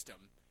Oliver's system,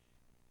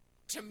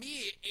 to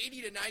me,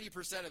 80 to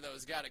 90% of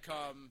those got to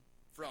come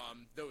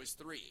from those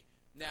 3.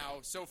 Now,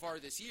 so far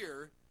this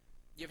year,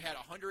 you've had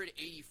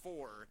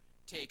 184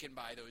 taken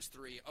by those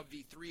 3 of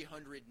the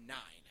 309.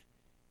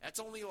 That's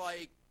only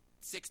like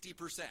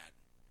 60%,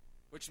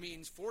 which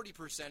means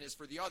 40% is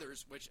for the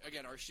others, which,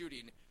 again, are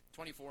shooting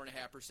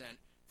 24.5%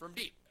 from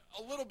deep.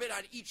 A little bit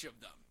on each of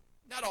them.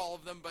 Not all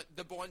of them, but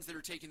the ones that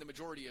are taking the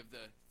majority of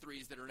the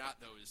threes that are not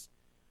those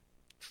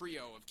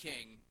trio of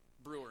King,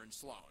 Brewer, and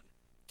Sloan.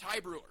 Ty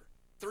Brewer,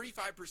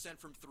 35%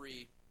 from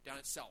 3 down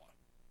at Sella.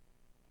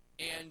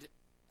 And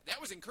that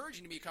was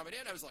encouraging to me coming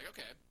in. I was like,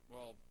 okay,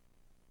 well,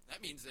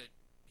 that means that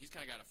he's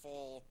kind of got a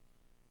full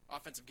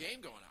offensive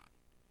game going on.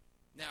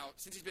 Now,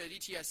 since he's been at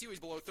ETSU, he's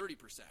below 30%.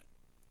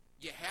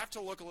 You have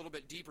to look a little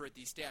bit deeper at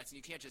these stats, and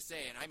you can't just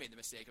say, and I made the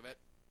mistake of it,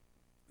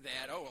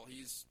 that, oh, well,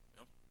 he's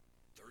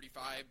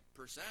 35%.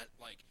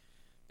 Like,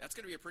 that's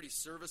going to be a pretty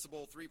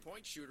serviceable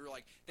three-point shooter.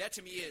 Like, that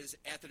to me is,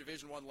 at the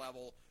Division I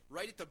level,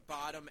 right at the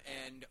bottom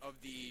end of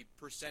the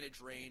percentage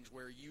range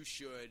where you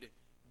should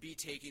be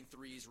taking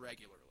threes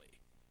regularly.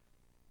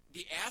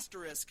 The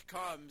asterisk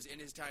comes in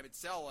his time at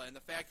Sella and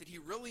the fact that he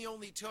really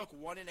only took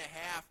 1.5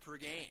 per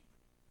game.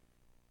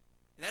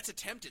 And that's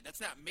attempted.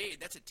 That's not made.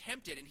 That's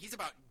attempted. And he's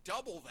about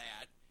double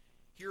that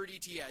here at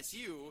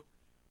ETSU,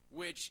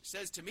 which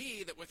says to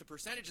me that with the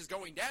percentages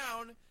going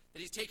down, that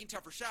he's taking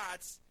tougher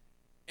shots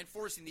and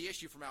forcing the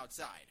issue from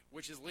outside,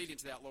 which is leading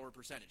to that lower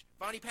percentage.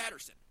 Vonnie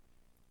Patterson.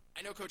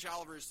 I know Coach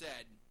Oliver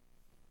said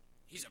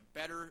he's a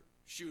better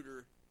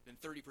shooter than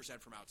 30%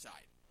 from outside.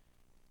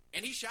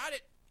 And he shot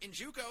it in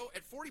JUCO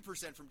at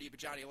 40% from deep at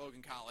Johnny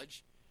Logan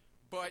College.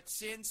 But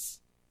since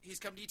he's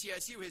come to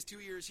ETSU, his 2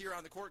 years here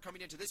on the court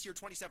coming into this year,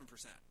 27%.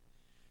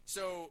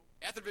 So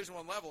at the Division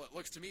I level, it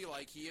looks to me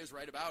like he is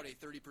right about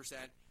a 30%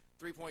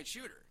 three-point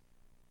shooter.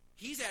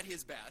 He's at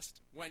his best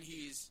when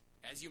he's,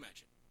 as you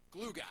mentioned,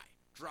 glue guy,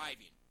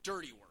 driving,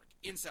 dirty work,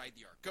 inside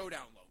the arc, go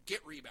down low,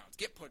 get rebounds,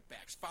 get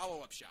putbacks,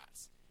 follow-up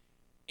shots.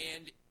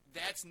 And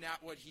that's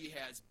not what he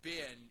has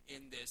been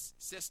in this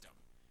system.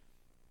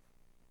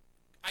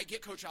 I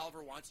get Coach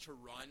Oliver wants to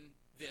run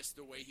this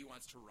the way he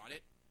wants to run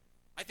it.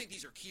 I think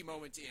these are key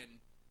moments in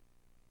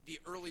the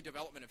early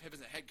development of him as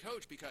a head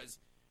coach because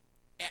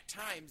at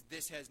times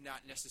this has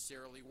not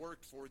necessarily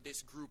worked for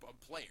this group of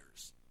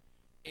players.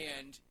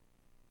 And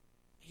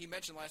he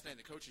mentioned last night in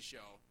the coaches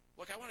show,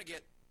 look, I want to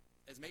get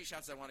as many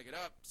shots as I want to get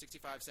up,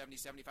 65, 70,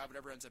 75,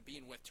 whatever ends up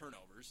being with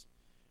turnovers.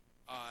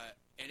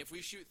 And if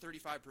we shoot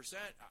 35%,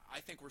 I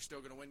think we're still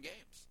going to win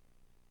games.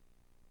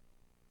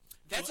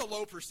 That's a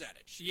low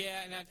percentage.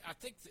 Yeah, and I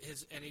think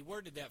and he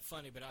worded that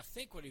funny, but I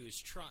think what he was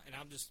trying, and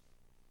I'm just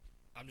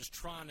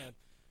trying to,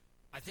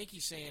 I think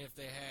he's saying if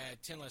they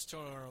had 10 less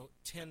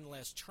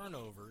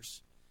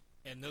turnovers,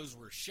 and those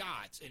were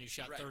shots, and you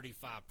shot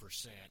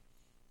 35%,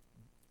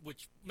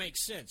 which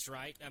makes sense,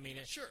 right? I mean,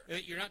 sure.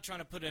 You're not trying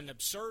to put an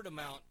absurd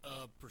amount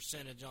of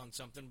percentage on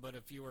something, but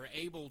if you were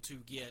able to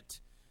get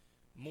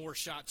more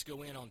shots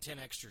go in on 10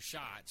 extra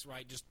shots,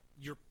 right, just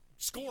your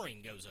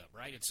scoring goes up,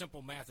 right? It's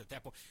simple math at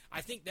that point.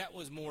 I think that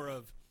was more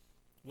of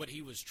what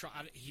he was trying.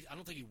 I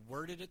don't think he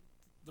worded it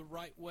the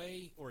right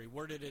way or he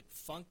worded it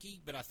funky,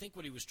 but I think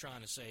what he was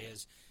trying to say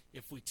is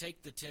if we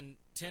take the 10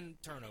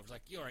 turnovers,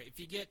 like, all right, if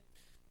you get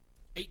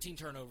 18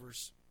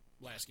 turnovers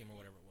last game or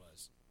whatever it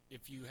was,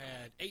 if you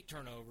had 8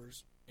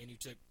 turnovers and you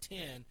took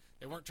 10,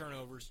 they weren't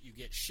turnovers, you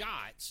get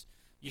shots,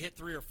 you hit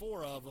 3 or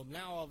 4 of them,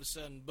 now all of a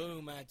sudden,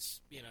 boom,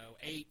 that's,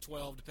 8,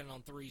 12, depending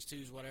on 3s,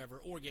 2s, whatever,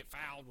 or get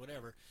fouled,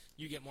 whatever,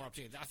 you get more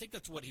opportunity. I think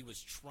that's what he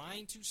was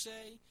trying to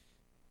say.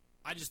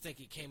 I just think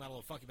it came out a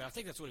little funky, but I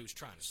think that's what he was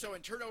trying to say. So,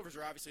 and turnovers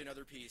are obviously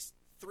another piece.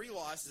 3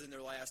 losses in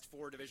their last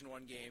 4 Division I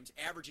games,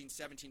 averaging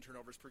 17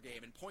 turnovers per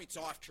game, and points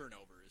off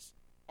turnovers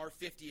are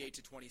 58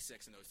 to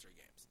 26 in those 3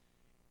 games.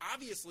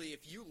 Obviously,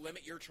 if you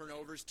limit your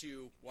turnovers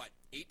to,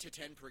 8 to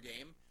 10 per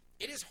game,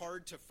 it is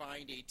hard to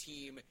find a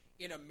team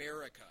in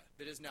America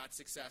that is not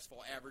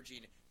successful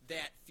averaging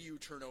that few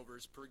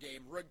turnovers per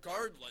game,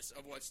 regardless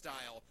of what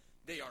style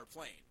they are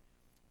playing.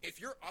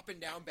 If you're up and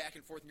down, back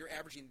and forth, and you're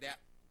averaging that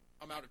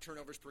amount of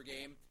turnovers per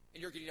game,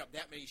 and you're getting up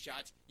that many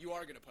shots, you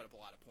are going to put up a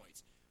lot of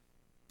points.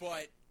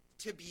 But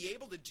to be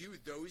able to do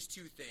those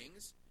 2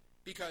 things,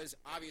 because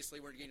obviously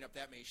when you're getting up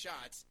that many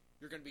shots,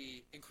 you're going to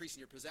be increasing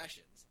your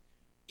possessions.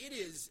 It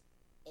is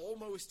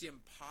almost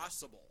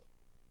impossible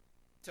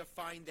to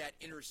find that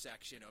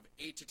intersection of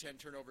 8 to 10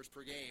 turnovers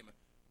per game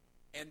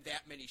and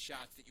that many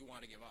shots that you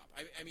want to give up.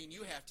 I mean,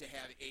 you have to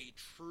have a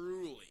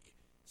truly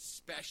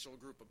special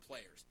group of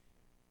players.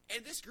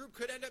 And this group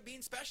could end up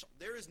being special.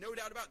 There is no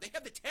doubt about it. They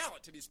have the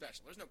talent to be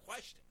special. There's no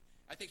question.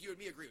 I think you and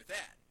me agree with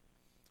that.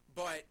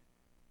 But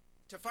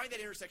to find that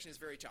intersection is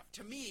very tough.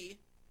 To me,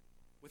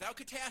 without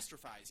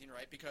catastrophizing,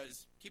 right,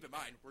 because keep in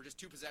mind, we're just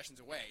 2 possessions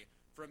away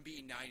from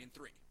being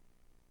 9-3.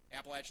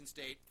 Appalachian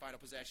State, final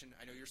possession.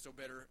 I know you're still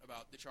bitter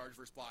about the charge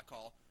versus block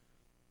call.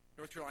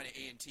 North Carolina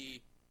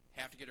A&T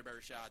have to get a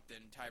better shot than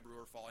Ty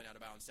Brewer falling out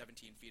of bounds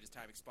 17 feet as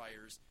time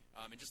expires.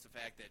 And just the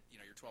fact that,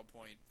 you're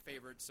 12-point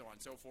favorites, so on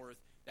and so forth.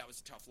 That was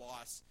a tough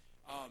loss.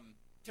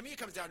 To me, it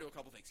comes down to a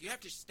couple things. You have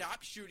to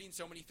stop shooting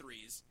so many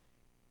threes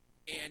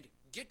and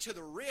get to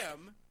the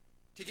rim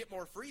to get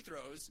more free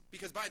throws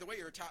because, by the way,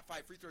 you're a top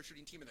 5 free throw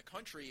shooting team in the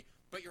country,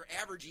 but you're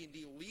averaging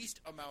the least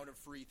amount of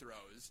free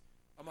throws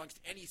amongst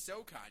any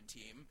SoCon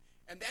team,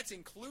 and that's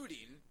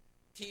including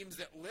teams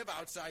that live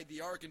outside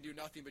the arc and do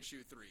nothing but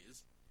shoot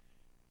threes.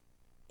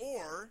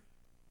 Or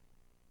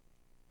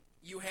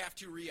you have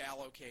to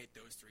reallocate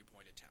those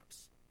 3-point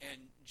attempts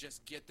and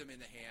just get them in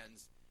the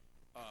hands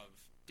of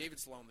David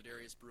Sloan,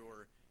 Ladarius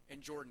Brewer,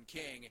 and Jordan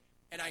King.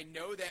 And I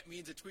know that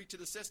means a tweak to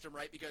the system,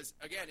 right? Because,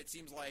 again, it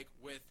seems like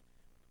with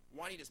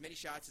wanting as many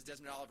shots as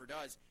Desmond Oliver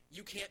does,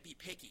 you can't be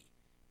picky.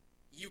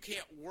 You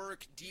can't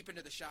work deep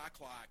into the shot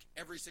clock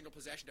every single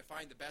possession to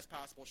find the best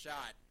possible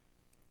shot.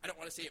 I don't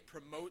want to say it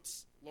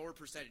promotes lower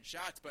percentage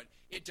shots, but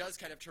it does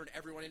kind of turn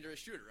everyone into a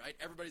shooter, right?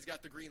 Everybody's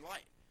got the green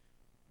light.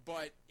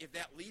 But if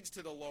that leads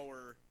to the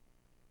lower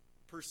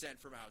percent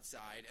from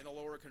outside and the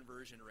lower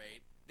conversion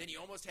rate, then you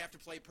almost have to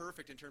play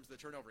perfect in terms of the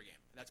turnover game.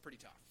 And that's pretty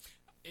tough.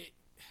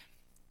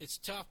 It's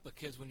tough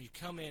because when you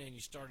come in and you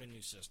start a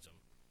new system,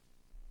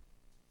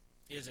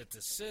 is it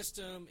the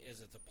system? Is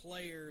it the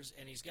players?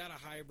 And he's got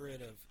a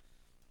hybrid of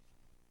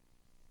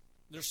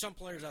 – there's some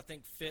players I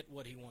think fit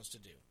what he wants to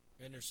do.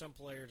 And there's some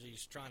players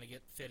he's trying to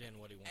get fit in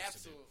what he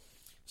wants to do.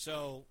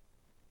 So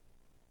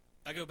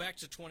I go back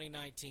to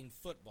 2019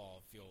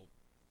 football, if you'll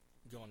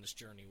go on this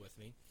journey with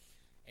me.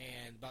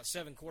 And about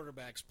 7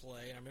 quarterbacks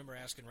play. And I remember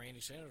asking Randy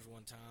Sanders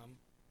one time,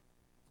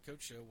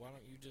 Coach, why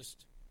don't you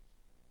just,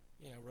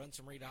 run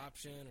some read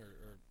option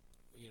or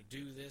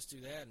do this,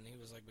 do that? And he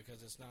was like,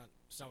 because it's not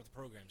what the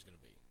program's going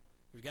to be.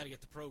 We've got to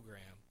get the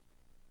program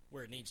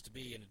where it needs to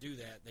be. And to do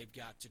that, they've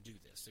got to do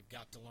this. They've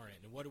got to learn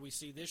it. And what do we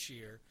see this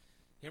year?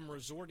 Him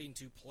resorting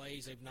to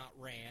plays they've not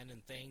ran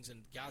and things,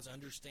 and guys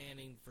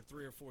understanding for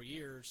 3 or 4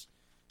 years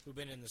who've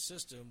been in the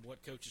system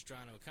what coach is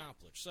trying to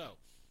accomplish. So,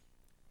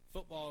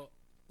 football,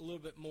 a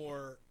little bit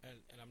more, and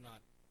I'm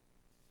not,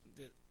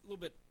 a little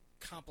bit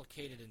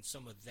complicated in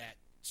some of that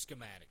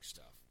schematic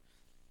stuff.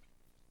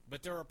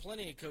 But there are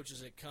plenty of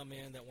coaches that come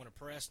in that want to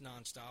press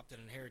nonstop, that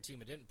inherit a team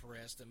that didn't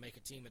press, that make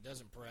a team that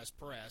doesn't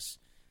press,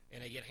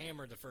 and they get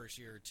hammered the first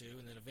year or two,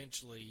 and then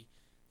eventually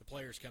the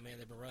players come in,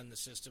 they've been running the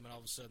system, and all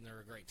of a sudden they're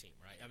a great team,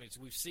 right? I mean,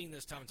 so we've seen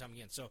this time and time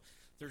again. So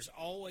there's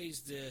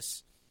always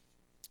this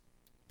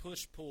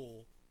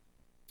push-pull,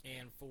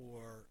 and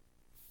for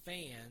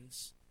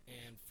fans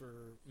and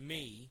for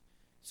me,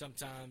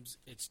 sometimes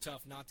it's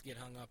tough not to get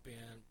hung up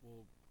in,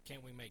 well,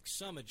 can't we make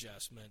some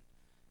adjustment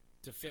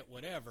to fit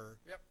whatever?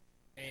 Yep.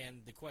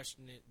 And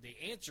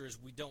the answer is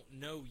we don't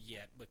know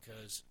yet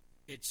because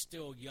it's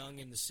still young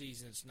in the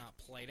season. It's not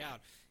played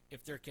out.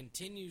 If there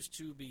continues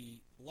to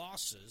be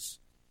losses,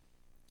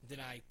 then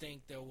I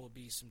think there will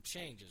be some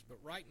changes. But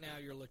right now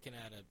you're looking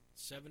at a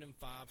 7-5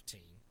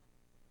 team,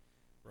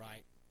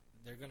 right?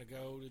 They're going to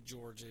go to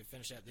Georgia,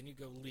 finish that. Then you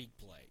go league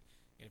play.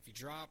 And if you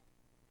drop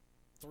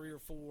 3 or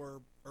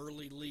 4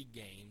 early league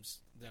games,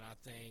 then I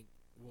think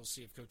we'll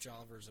see if Coach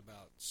Oliver is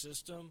about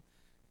system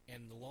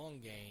and the long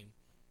game,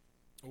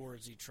 or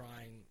is he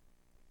trying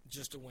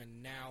just to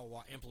win now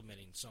while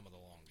implementing some of the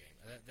long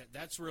game?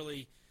 That's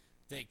really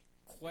the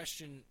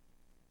question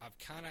I've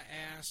kind of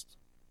asked,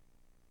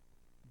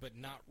 but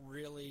not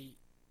really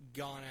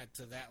gone at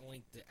to that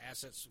length to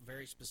ask that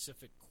very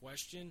specific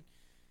question.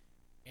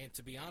 And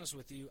to be honest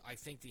with you, I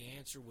think the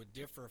answer would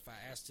differ if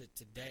I asked it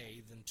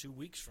today than 2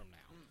 weeks from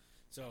now.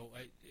 So,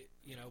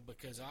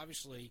 because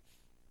obviously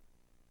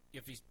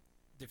if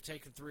they've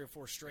taken 3 or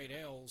 4 straight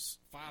L's,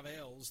 5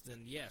 L's,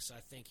 then yes, I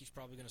think he's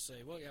probably going to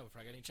say, well, yeah, we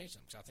probably got to change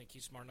something. So I think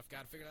he's a smart enough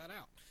guy to figure that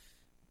out.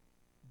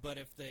 But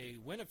if they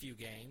win a few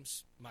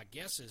games, my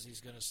guess is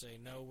he's going to say,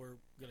 no, we're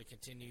going to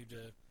continue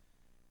to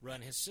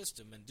run his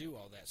system and do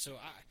all that. So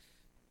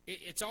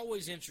it's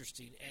always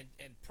interesting,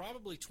 and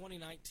probably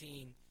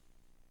 2019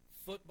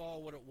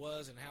 football, what it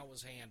was and how it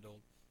was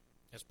handled,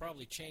 has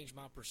probably changed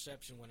my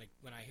perception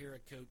when I hear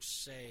a coach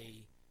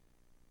say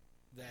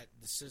that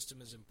the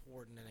system is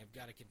important and they've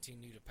got to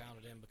continue to pound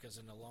it in because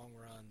in the long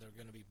run they're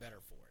going to be better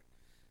for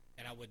it.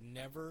 And I would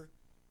never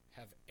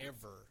have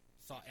ever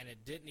thought, and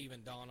it didn't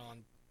even dawn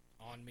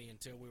on me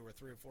until we were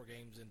 3 or 4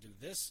 games into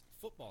this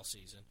football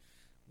season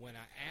when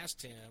I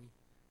asked him,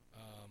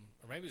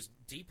 or maybe it was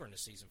deeper in the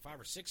season,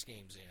 5 or 6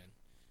 games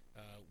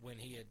in, when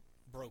he had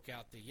broke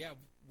out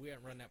we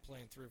hadn't run that play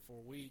in 3 or 4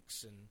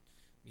 weeks, and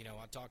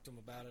I talked to him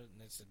about it, and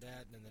they said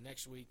that, and then the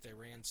next week they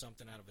ran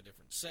something out of a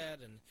different set,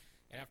 and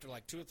And after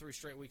like 2 or 3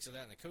 straight weeks of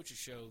that in the coaches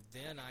show,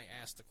 then I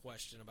asked the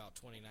question about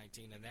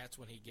 2019, and that's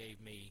when he gave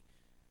me,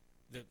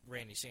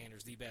 Randy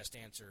Sanders, the best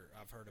answer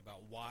I've heard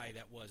about why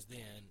that was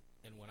then,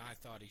 and when I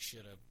thought he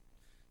should have,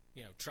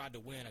 tried to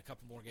win a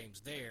couple more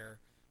games there.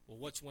 Well,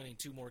 what's winning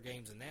 2 more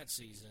games in that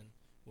season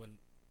when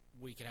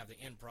we can have the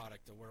end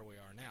product of where we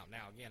are now?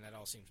 Now, again, that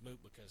all seems moot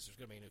because there's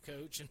going to be a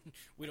new coach, and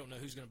we don't know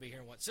who's going to be here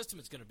and what system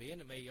it's going to be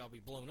in. It may all be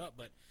blown up,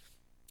 but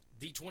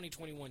the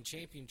 2021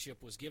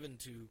 championship was given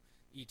to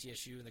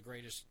ETSU in the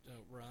greatest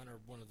run, or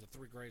one of the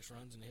 3 greatest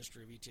runs in the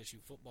history of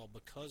ETSU football,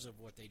 because of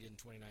what they did in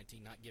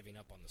 2019, not giving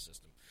up on the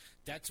system.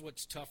 That's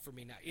what's tough for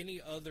me now.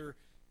 Any other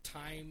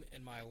time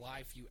in my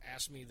life you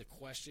ask me the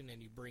question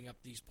and you bring up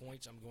these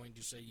points, I'm going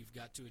to say you've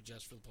got to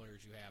adjust for the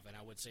players you have, and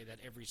I would say that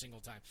every single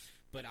time.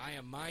 But I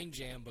am mind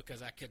jammed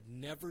because I could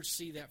never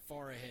see that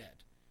far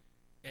ahead,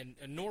 and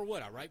nor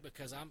would I, right?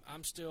 Because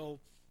I'm still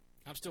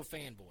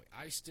fanboy.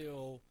 I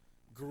still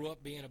grew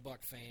up being a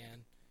Buck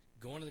fan,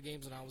 going to the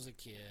games when I was a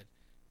kid.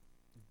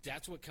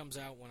 That's what comes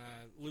out when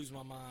I lose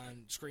my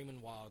mind,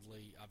 screaming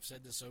wildly. I've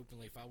said this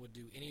openly. If I would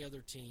do any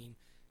other team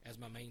as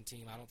my main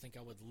team, I don't think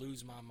I would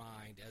lose my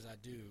mind as I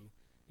do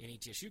in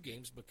ETSU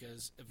games,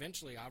 because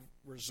eventually I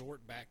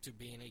resort back to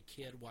being a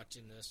kid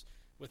watching this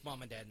with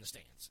mom and dad in the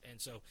stands. And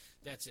so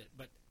that's it.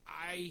 But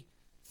I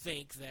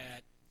think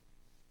that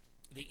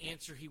the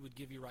answer he would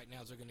give you right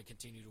now is they're going to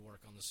continue to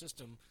work on the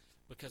system,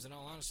 because in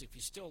all honesty, if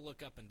you still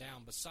look up and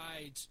down,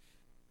 besides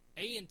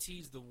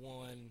A&T's the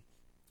one,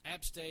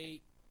 App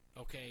State,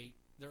 okay,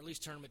 they're at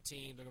least tournament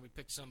team. They're going to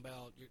be picked Sun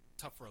Belt.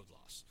 Tough road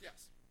loss.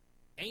 Yes.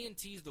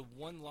 A&T's the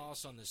one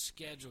loss on the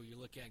schedule you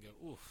look at and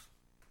go, oof.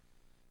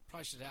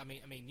 Probably should. I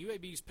mean,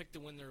 UAB's picked to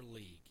win their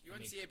league.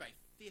 UNCA by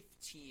 15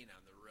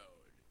 on the road.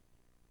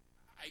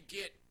 I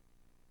get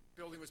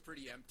building was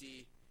pretty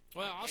empty.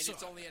 Well, also, and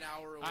it's only an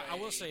hour away. I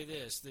will say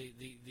this: the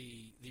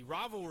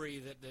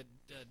rivalry that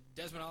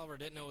Desmond Oliver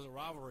didn't know was a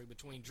rivalry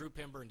between Drew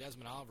Pember and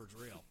Desmond Oliver is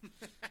real,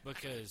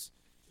 because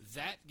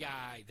that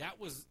guy,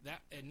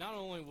 and not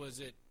only was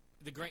it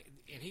the great,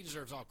 and he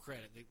deserves all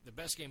credit, the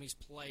best game he's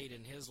played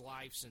in his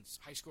life since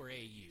high school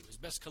AAU, his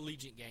best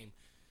collegiate game,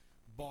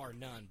 bar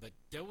none. But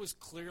there was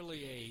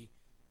clearly a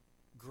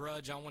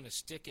grudge. I want to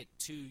stick it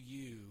to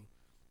you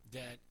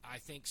that I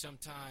think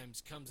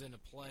sometimes comes into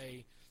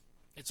play.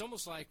 It's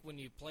almost like when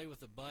you play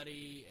with a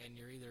buddy and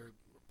you're either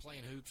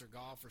playing hoops or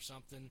golf or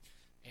something,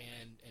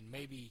 and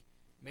maybe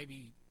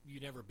you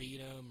never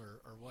beat him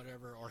or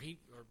whatever, or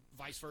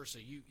vice versa.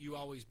 You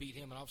always beat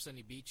him, and all of a sudden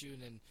he beats you,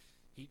 and then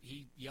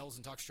he yells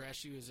and talks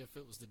trash to you as if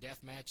it was the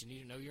death match, and you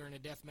didn't know you were in a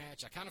death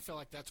match. I kind of felt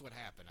like that's what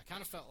happened. I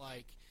kind of felt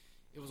like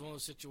it was one of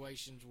those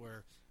situations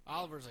where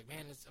Oliver's like,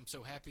 man, I'm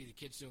so happy the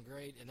kid's doing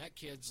great, and that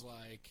kid's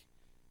like,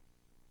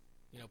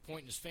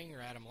 pointing his finger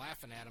at him,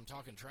 laughing at him,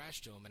 talking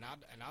trash to him, and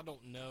I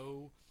don't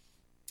know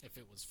if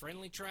it was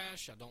friendly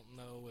trash. I don't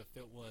know if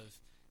it was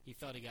he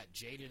felt he got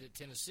jaded at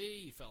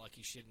Tennessee. He felt like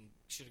he should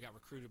have got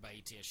recruited by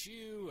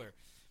ETSU, or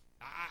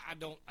I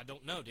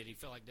don't know. Did he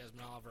feel like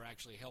Desmond Oliver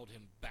actually held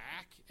him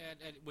back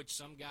at which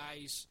some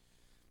guys,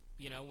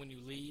 when you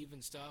leave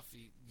and stuff,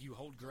 you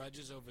hold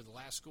grudges over the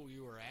last school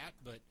you were at.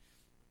 But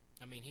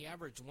I mean, he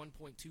averaged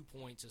 1.2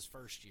 points his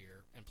first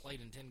year and played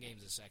in 10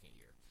 games his second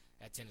year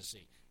at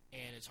Tennessee.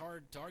 And it's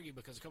hard to argue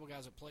because a couple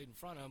guys that played in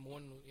front of him,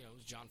 one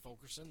was John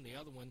Fulkerson, the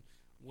other one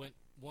went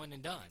one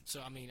and done. So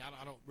I mean,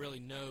 I don't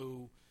really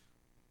know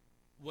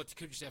what the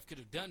coaching staff could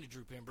have done to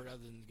Drew Pember other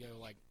than go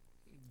like,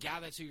 guy,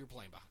 that's who you're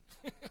playing behind.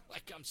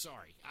 Like, I'm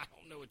sorry, I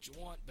don't know what you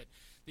want, but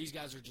these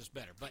guys are just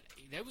better. But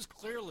that was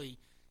clearly,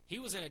 he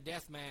was in a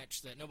death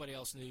match that nobody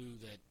else knew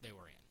that they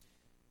were in.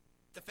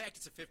 The fact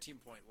it's a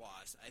 15-point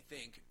loss, I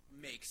think,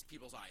 makes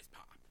people's eyes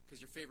pop because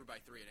you're favored by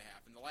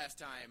 3.5. And the last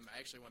time, I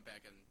actually went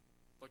back and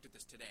looked at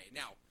this today.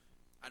 Now,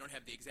 I don't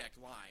have the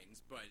exact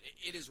lines, but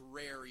it is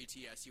rare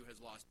ETSU has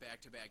lost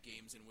back-to-back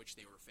games in which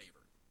they were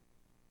favored.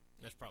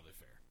 That's probably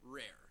fair.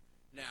 Rare.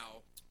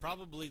 Now,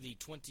 probably the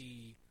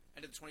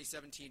end of the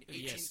 2017-18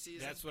 yes,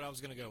 season. That's what I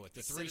was going to go with.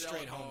 The Citadel 3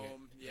 straight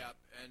home. Yep,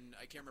 and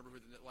I can't remember who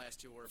the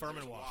last 2 were.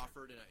 Furman,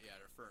 Wofford, and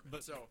or Furman.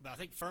 But I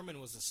think Furman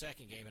was the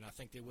second game, and I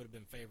think they would have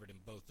been favored in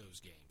both those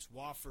games.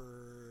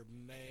 Wofford,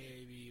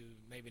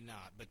 maybe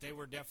not, but they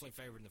were definitely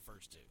favored in the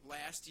first 2.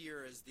 Last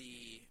year, as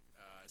the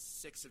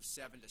 6 of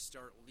 7 to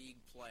start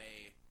league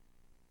play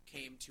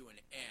came to an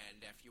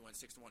end after you won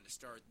 6-1 to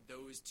start,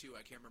 those 2,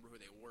 I can't remember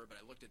who they were, but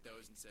I looked at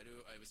those and said,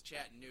 ooh, it was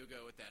Chattanooga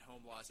with that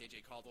home loss,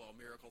 A.J. Caldwell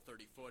miracle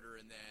 30-footer,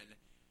 and then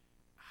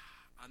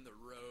on the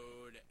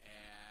road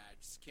at,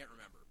 can't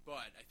remember,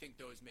 but I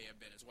think those may have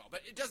been as well.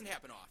 But it doesn't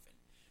happen often.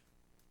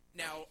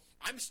 Now,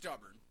 I'm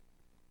stubborn,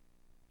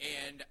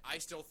 and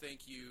I still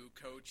think you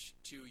coach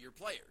to your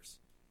players,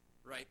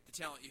 right, the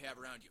talent you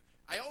have around you.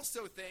 I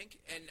also think,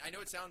 and I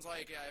know it sounds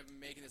like I'm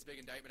making this big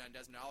indictment on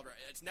Desmond Oliver.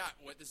 It's not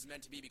what this is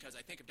meant to be, because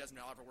I think if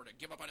Desmond Oliver were to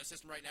give up on a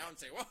system right now and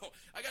say, whoa,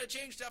 I got to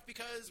change stuff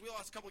because we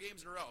lost a couple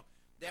games in a row,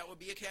 that would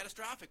be a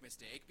catastrophic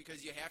mistake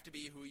because you have to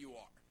be who you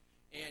are.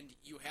 And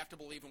you have to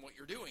believe in what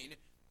you're doing.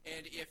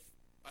 And if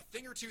a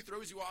thing or two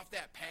throws you off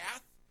that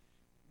path,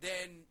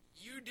 then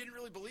you didn't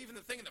really believe in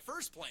the thing in the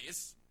first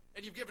place.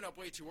 and you've given up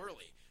way too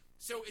early.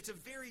 So it's a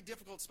very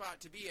difficult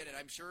spot to be in, and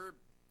I'm sure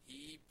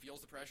he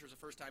feels the pressure as a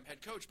first-time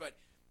head coach. But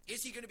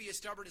is he going to be as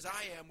stubborn as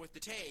I am with the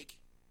take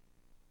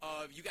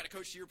of you got to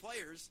coach to your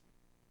players,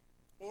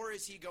 or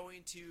is he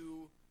going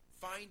to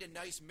find a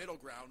nice middle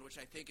ground, which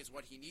I think is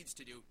what he needs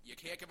to do? You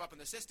can't give up on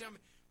the system.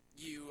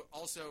 You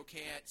also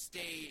can't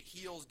stay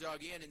heels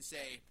dug in and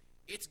say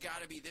it's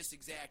got to be this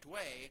exact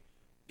way,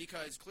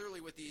 because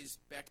clearly with these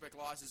back-to-back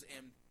losses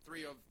and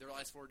 3 of their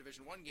last 4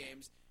 Division I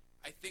games,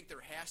 I think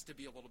there has to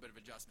be a little bit of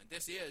adjustment.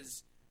 This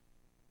is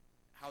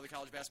how the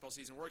college basketball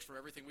season works from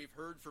everything we've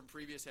heard from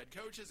previous head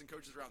coaches and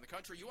coaches around the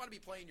country. You want to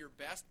be playing your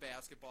best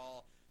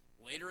basketball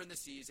later in the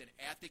season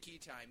at the key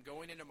time,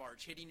 going into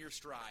March, hitting your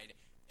stride,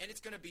 and it's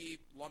going to be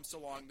lumps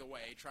along the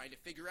way trying to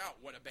figure out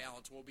what a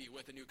balance will be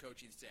with a new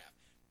coaching staff,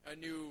 a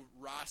new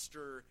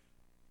roster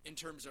in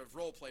terms of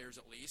role players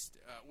at least,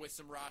 with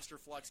some roster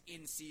flux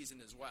in season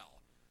as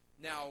well.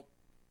 Now,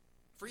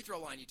 free throw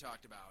line you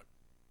talked about.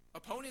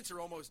 Opponents are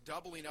almost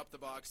doubling up the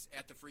Bucks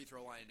at the free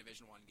throw line in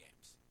Division I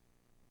games.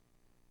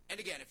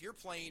 And again, if you're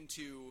playing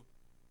to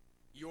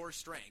your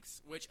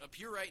strengths, which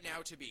appear right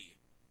now to be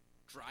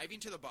driving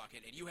to the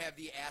bucket, and you have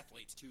the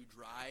athletes to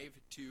drive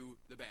to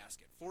the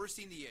basket,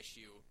 forcing the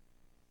issue,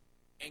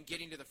 and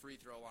getting to the free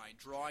throw line,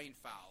 drawing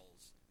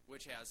fouls,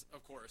 which has,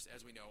 of course,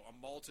 as we know,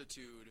 a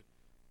multitude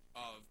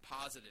of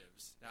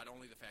positives. Not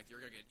only the fact that you're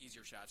going to get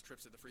easier shots,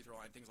 trips to the free throw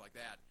line, things like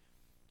that,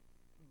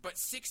 but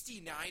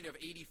 69 of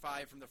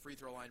 85 from the free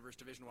throw line versus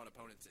Division I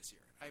opponents this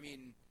year. I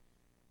mean,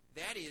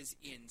 that is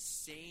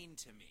insane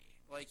to me.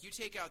 Like, you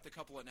take out the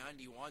couple of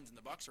 91s, and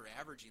the Bucks are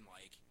averaging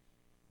like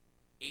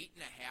 8.5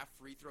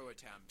 free throw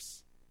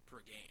attempts per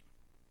game.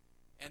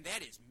 And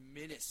that is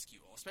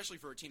minuscule, especially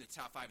for a team that's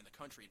top 5 in the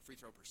country in free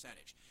throw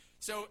percentage.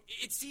 So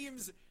it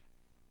seems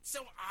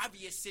so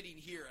obvious sitting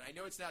here, and I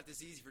know it's not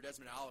this easy for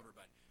Desmond Oliver,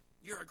 but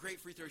you're a great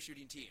free throw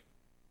shooting team.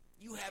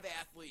 You have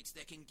athletes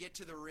that can get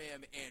to the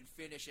rim and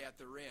finish at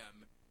the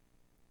rim.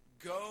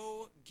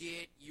 Go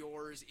get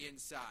yours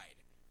inside.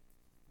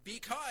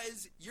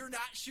 Because you're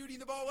not shooting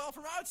the ball well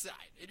from outside.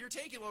 And you're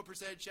taking low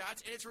percentage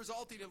shots, and it's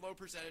resulting in low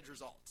percentage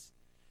results.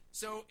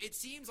 So it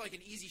seems like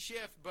an easy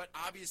shift, but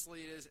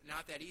obviously it is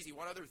not that easy.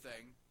 One other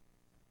thing.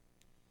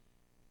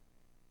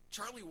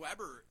 Charlie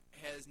Weber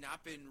has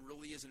not been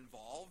really as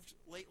involved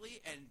lately,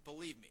 and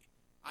believe me,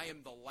 I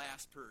am the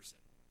last person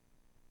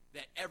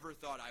that ever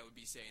thought I would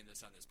be saying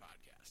this on this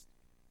podcast.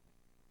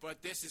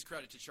 But this is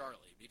credit to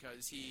Charlie,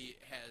 because he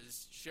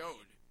has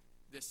showed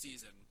this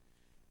season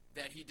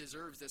that he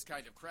deserves this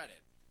kind of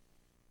credit.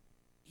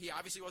 He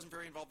obviously wasn't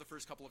very involved the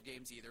first couple of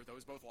games either.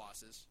 Those both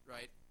losses,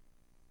 right?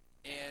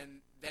 And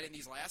then in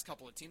these last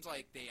couple, it seems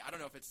like I don't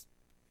know if it's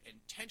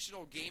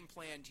intentional game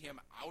planned him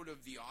out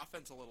of the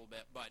offense a little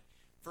bit, but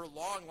for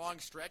long, long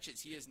stretches,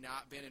 he has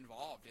not been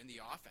involved in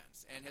the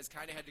offense and has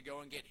kind of had to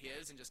go and get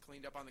his and just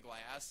cleaned up on the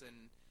glass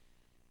and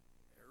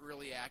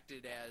really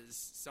acted as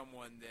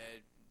someone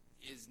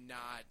that is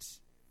not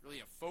really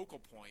a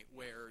focal point,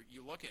 where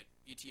you look at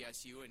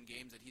ETSU in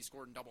games that he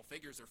scored in double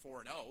figures, they're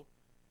 4-0,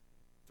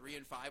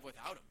 3-5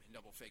 without him in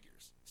double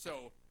figures.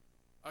 So,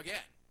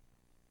 again,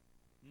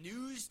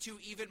 news to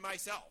even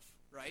myself,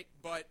 right?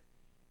 But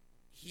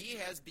he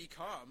has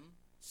become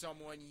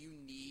someone you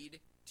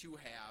need to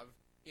have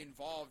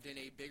involved in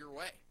a bigger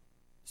way.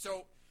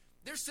 So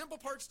there's simple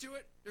parts to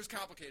it. There's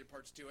complicated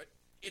parts to it.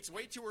 It's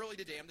way too early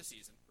to damn the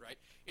season, right?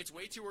 It's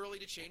way too early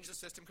to change the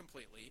system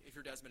completely if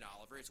you're Desmond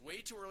Oliver. It's way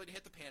too early to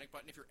hit the panic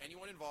button if you're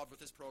anyone involved with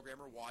this program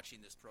or watching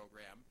this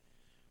program.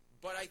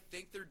 But I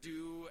think there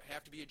do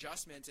have to be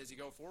adjustments as you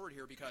go forward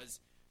here, because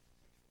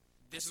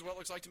this is what it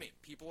looks like to me.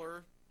 People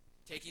are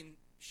taking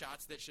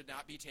shots that should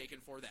not be taken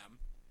for them.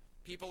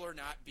 People are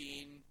not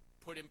being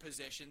put in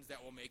positions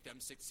that will make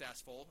them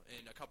successful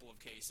in a couple of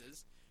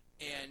cases.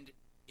 And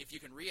if you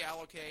can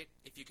reallocate,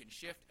 if you can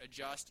shift,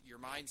 adjust your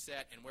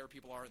mindset and where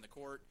people are in the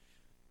court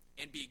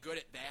and be good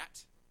at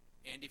that,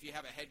 and if you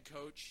have a head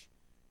coach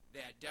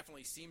that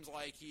definitely seems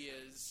like he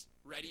is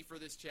ready for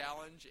this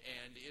challenge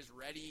and is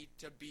ready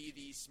to be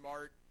the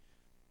smart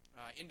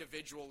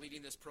individual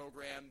leading this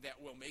program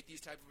that will make these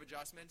type of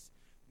adjustments,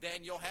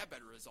 then you'll have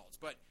better results.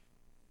 But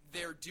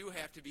there do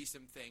have to be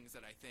some things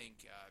that I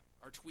think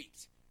are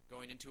tweaked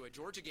going into a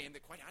Georgia game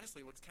that, quite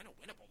honestly, looks kind of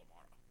winnable tomorrow.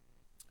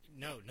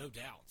 No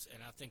doubt.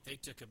 And I think they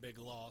took a big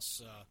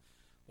loss.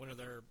 One of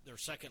their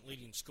second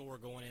leading scorer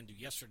going into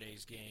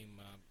yesterday's game,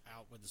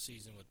 out with the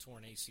season with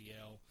torn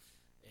ACL.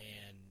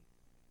 And,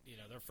 you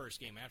know, their first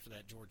game after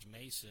that, George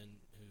Mason,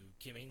 who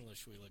Kim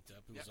English we looked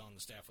up, who was on the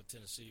staff with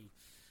Tennessee,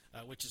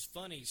 which is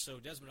funny. So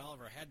Desmond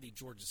Oliver had the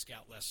Georgia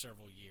scout last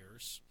several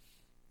years,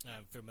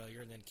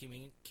 familiar. And then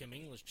Kim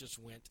English just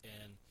went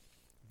and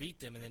beat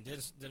them. And then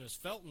Dennis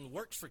Felton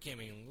worked for Kim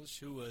English,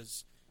 who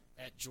was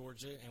at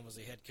Georgia and was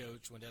the head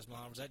coach when Desmond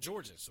Oliver was at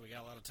Georgia. So we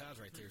got a lot of ties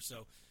right there.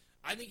 So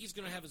I think he's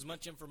going to have as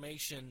much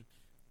information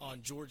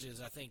on Georgia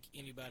as I think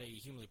anybody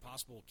humanly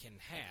possible can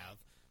have.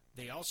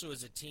 They also,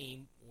 as a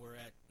team, were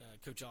at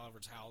Coach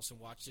Oliver's house and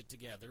watched it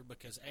together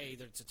because, A,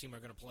 it's a team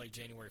they're going to play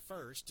January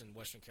 1st in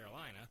Western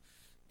Carolina,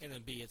 and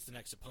then, B, it's the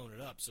next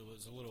opponent up. So it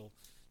was a little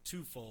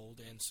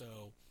twofold. And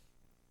so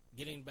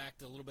getting back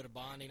to a little bit of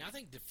bonding, I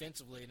think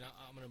defensively, and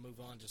I'm going to move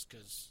on just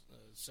because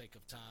sake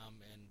of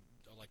time, and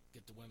I like to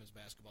get to women's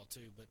basketball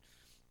too, but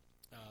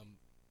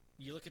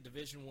you look at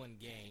Division I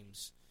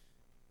games,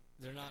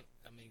 they're not,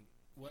 I mean,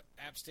 what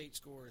App State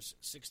scores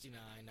 69.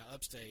 Now,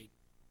 Upstate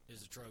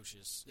is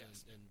atrocious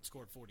and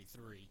scored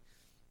 43.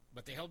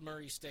 But they held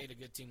Murray State, a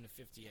good team, to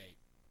 58.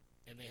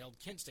 And they held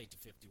Kent State to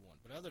 51.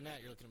 But other than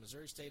that, you're looking at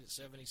Missouri State at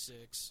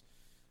 76.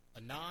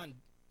 A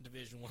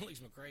non-Division I, Lee's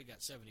McRae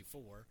got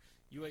 74.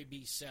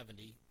 UAB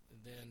 70. And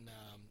then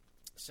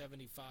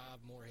 75,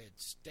 Morehead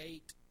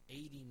State,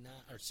 89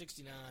 or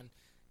 69,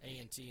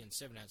 A&T, and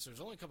 79. So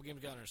there's only a couple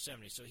games down under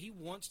 70. So he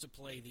wants to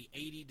play the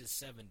 80 to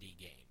 70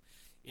 game.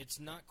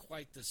 It's not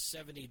quite the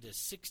 70 to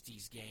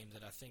 60s game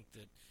that I think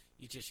that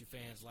ETSU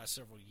fans the last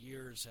several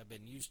years have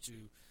been used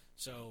to.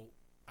 So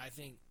I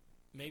think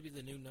maybe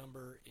the new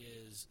number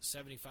is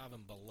 75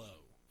 and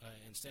below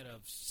instead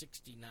of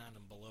 69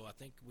 and below. I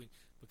think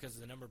because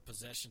of the number of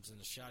possessions and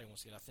the shot he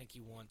wants to get, I think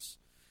you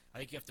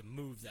have to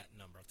move that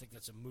number. I think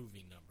that's a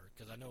moving number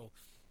because I know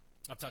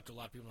I've talked to a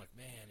lot of people like,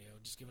 man,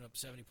 just giving up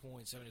 70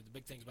 points, the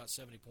big thing's about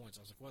 70 points.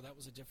 I was like, well, that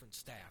was a different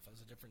staff. That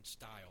was a different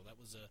style. That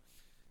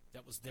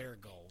was their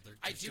goal.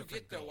 I do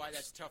get, though, why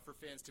that's tough for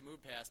fans to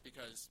move past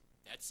because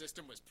that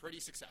system was pretty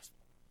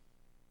successful.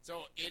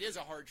 So it is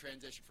a hard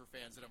transition for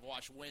fans that have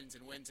watched wins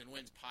and wins and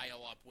wins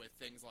pile up with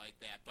things like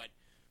that. But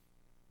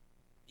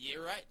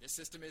you're right. The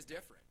system is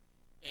different.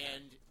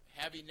 And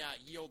having not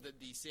yielded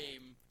the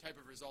same type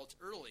of results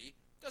early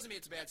doesn't mean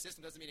it's a bad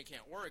system, doesn't mean it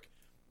can't work,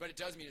 but it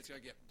does mean it's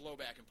going to get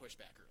blowback and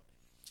pushback early.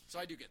 So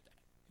I do get that.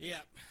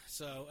 Yeah.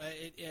 So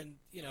again,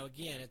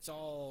 it's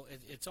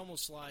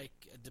almost like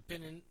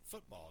dependent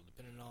football,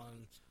 depending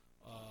on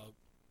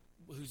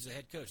who's the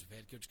head coach. If the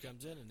head coach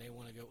comes in and they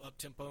want to go up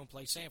tempo and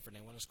play Sanford,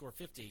 and they want to score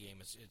 50 a game,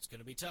 it's going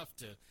to be tough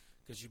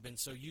because you've been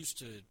so used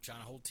to trying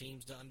to hold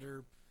teams to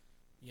under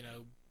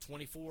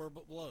 24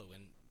 but below,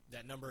 and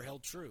that number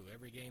held true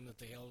every game that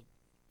they held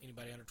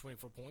anybody under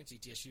 24 points.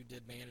 ETSU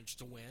did manage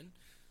to win.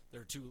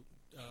 There are two.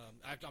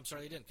 I'm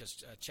sorry, they didn't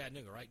because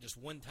Chattanooga, right? Just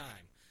one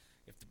time.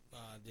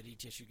 Did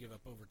ETSU give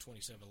up over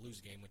 27 to lose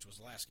a game, which was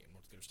the last game,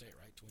 North Dakota State,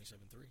 right?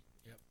 27-3.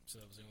 Yep. So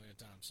that was the only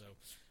time. So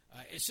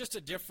it's just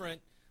a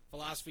different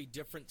philosophy,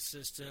 different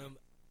system.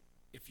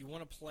 If you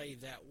want to play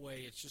that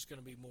way, it's just going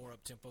to be more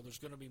up tempo. There's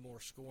going to be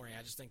more scoring.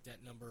 I just think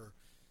that number,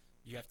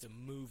 you have to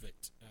move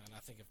it. And I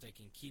think if they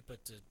can keep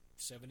it to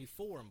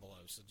 74 and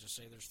below, so just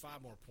say there's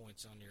 5 more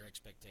points on your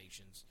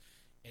expectations,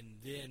 and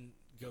then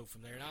go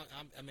from there. And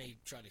I may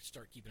try to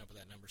start keeping up with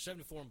that number.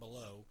 74 and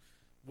below,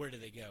 where do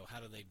they go?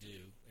 How do they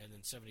do? And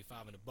then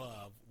 75 and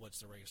above, what's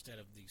the rate instead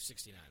of the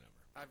 69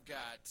 number? I've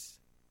got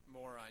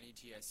more on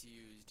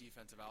ETSU's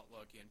defensive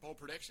outlook in bowl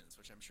predictions,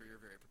 which I'm sure you're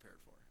very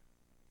prepared for.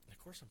 Of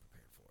course I'm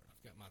prepared for it.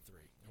 I've got my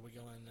 3. Are we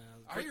going?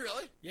 Are you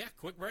really? Yeah,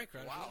 quick break.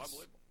 Right. Wow,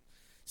 unbelievable.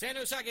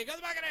 San Osaka, go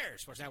the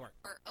Buccaneers! Sports Network.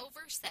 For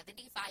over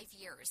 75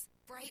 years,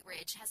 Bright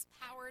Ridge has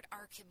powered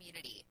our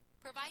community,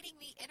 providing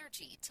the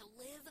energy to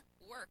live,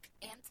 work,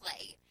 and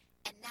play.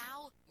 And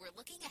now we're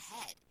looking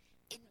ahead,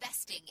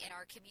 investing in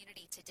our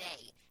community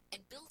today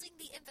and building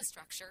the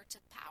infrastructure to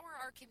power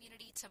our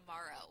community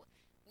tomorrow.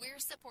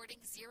 We're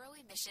supporting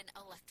zero-emission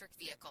electric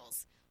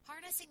vehicles,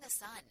 harnessing the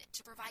sun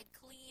to provide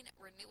clean,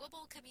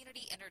 renewable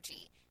community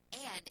energy,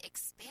 and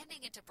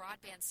expanding into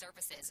broadband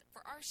services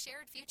for our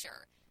shared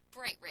future.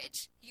 Bright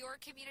Ridge, your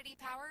community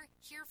power,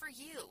 here for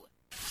you.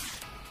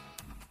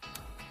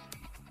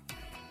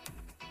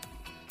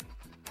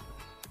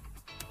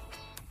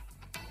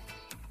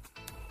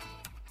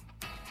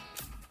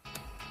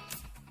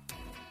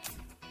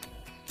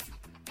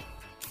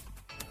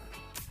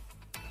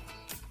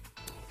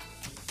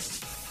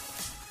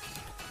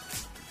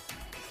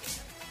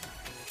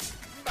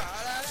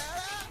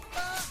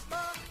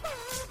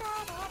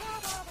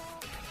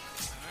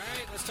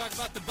 Let's talk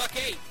about the Buck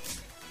 8.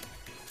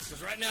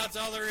 Because right now it's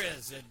all there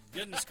is. And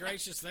goodness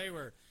gracious,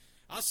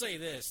 I'll say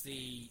this,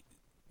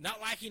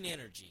 not lacking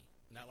energy,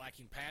 not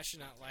lacking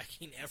passion, not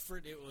lacking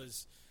effort. It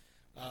was,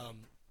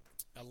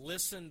 I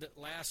listened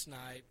last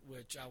night,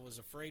 which I was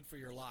afraid for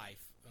your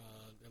life,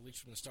 at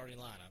least from the starting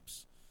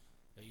lineups,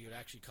 that you had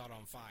actually caught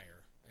on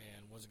fire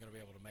and wasn't going to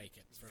be able to make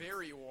it.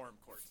 Very warm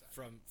courtside.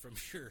 From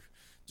your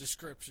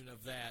description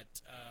of that.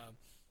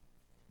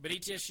 But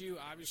ETSU,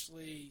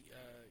 obviously,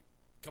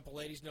 a couple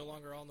ladies no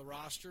longer on the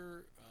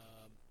roster.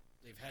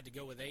 They've had to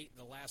go with 8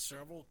 the last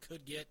several.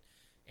 Could get,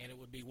 and it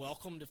would be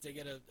welcomed if they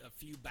get a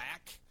few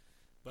back.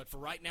 But for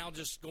right now,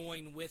 just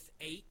going with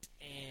 8.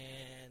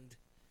 And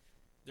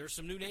there's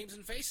some new names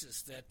and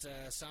faces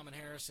that Simon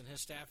Harris and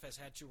his staff has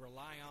had to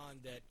rely on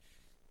that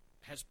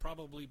has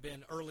probably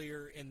been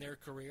earlier in their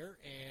career.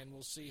 And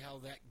we'll see how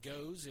that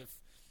goes if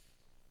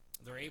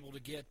they're able to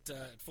get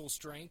full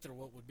strength, or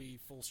what would be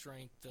full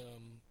strength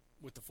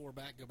with the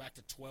 4-back, go back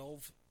to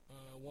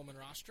 12-woman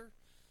roster.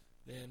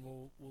 Then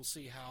we'll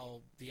see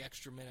how the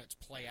extra minutes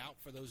play out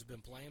for those who've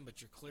been playing.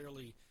 But you're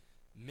clearly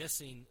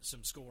missing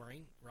some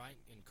scoring, right?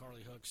 In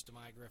Carly Hooks,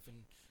 Demai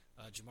Griffin,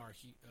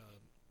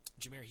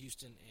 Jameer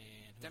Houston,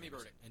 and Demi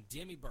Burdick. And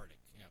Demi Burdick.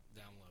 Yeah,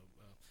 down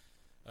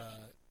low.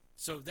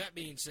 So that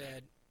being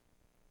said,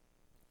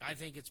 I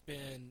think it's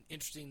been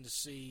interesting to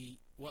see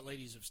what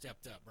ladies have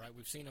stepped up, right?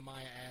 We've seen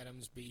Amaya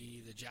Adams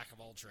be the jack of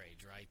all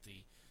trades, right?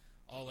 The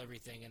all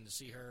everything, and to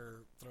see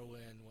her throw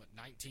in,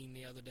 19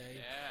 the other day?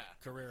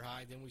 Yeah. Career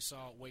high. Then we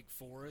saw at Wake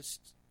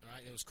Forest,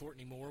 right? It was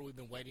Courtney Moore. We've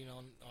been waiting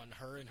on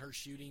her and her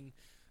shooting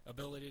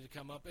ability to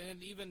come up.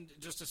 And even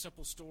just a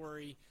simple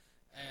story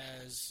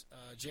as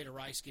Jada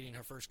Rice getting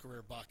her first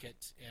career bucket,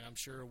 and I'm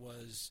sure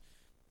was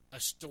a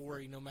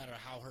story no matter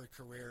how her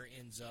career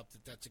ends up,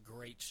 that's a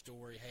great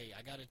story. Hey,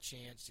 I got a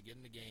chance to get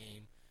in the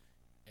game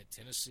at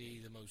Tennessee,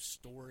 the most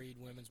storied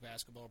women's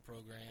basketball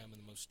program and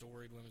the most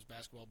storied women's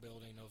basketball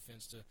building. No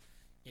offense to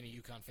any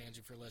UConn fans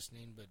if you're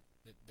listening, but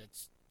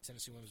that's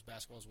Tennessee women's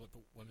basketball is what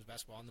put women's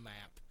basketball on the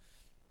map.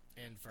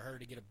 And for her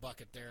to get a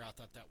bucket there, I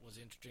thought that was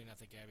interesting. I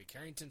think Abby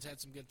Carrington's had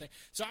some good things.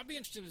 So I'd be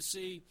interested to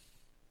see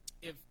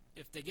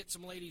if they get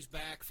some ladies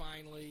back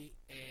finally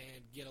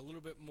and get a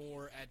little bit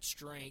more at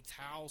strength,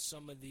 how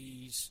some of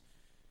these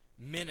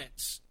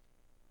minutes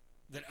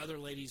that other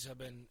ladies have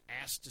been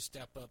asked to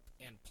step up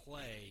and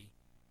play,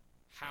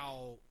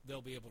 how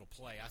they'll be able to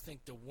play. I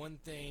think the one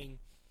thing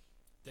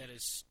that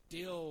is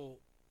still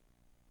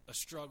a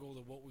struggle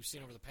to what we've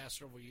seen over the past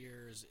several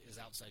years is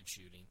outside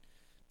shooting.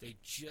 They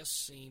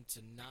just seem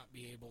to not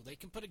be able. They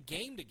can put a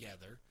game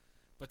together,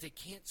 but they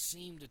can't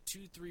seem to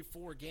 2, 3,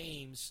 4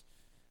 games,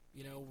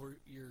 where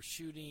you're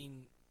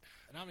shooting,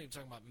 and I'm not even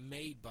talking about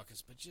made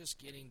buckets, but just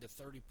getting to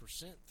 30%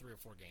 3 or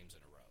 4 games in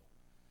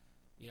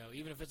a row.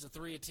 Even if it's a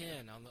 3 of 10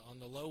 on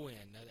the low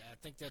end, I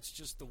think that's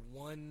just the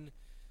one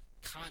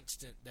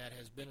constant that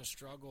has been a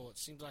struggle. It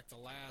seems like the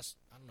last,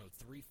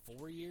 3,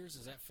 4 years.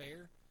 Is that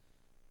fair?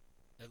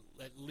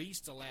 At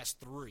least the last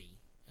 3.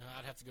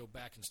 I'd have to go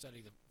back and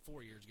study the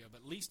 4 years ago,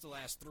 but at least the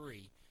last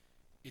 3,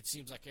 it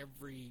seems like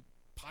every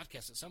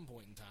podcast at some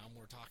point in time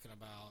we're talking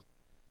about,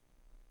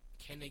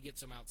 can they get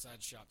some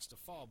outside shots to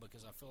fall?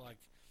 Because I feel like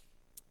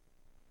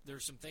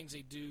there's some things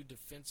they do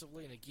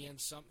defensively, and again,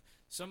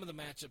 some of the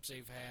matchups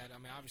they've had,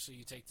 obviously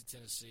you take the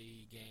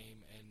Tennessee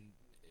game and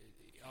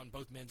on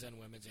both men's and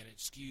women's, and it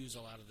skews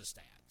a lot of the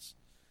stats.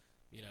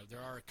 There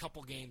are a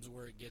couple games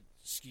where it gets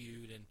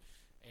skewed,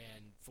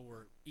 and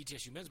for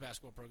ETSU men's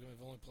basketball program,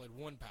 they've only played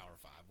 1 Power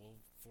 5. Well,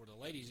 for the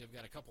ladies, they've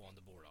got a couple on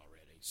the board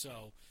already.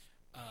 So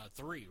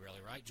 3,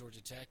 really, right?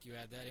 Georgia Tech, you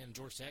add that in.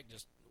 Georgia Tech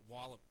just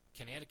walloped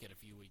Connecticut a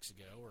few weeks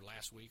ago, or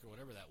last week, or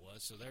whatever that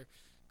was. So they're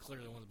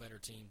clearly one of the better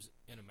teams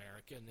in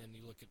America. And then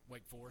you look at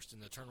Wake Forest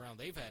and the turnaround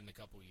they've had in a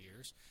couple of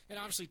years. And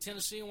obviously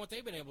Tennessee and what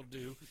they've been able to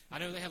do. I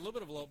know they had a little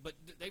bit of a low, but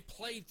they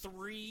played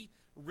 3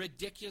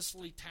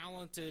 ridiculously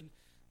talented,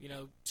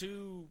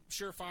 2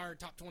 surefire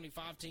top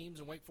 25 teams,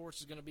 and Wake Forest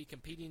is going to be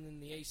competing in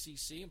the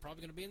ACC and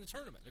probably going to be in the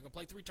tournament. They're going to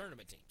play 3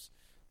 tournament teams.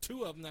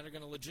 2 of them that are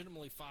going to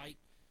legitimately fight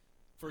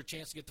for a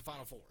chance to get the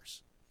Final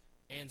Fours.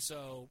 And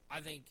so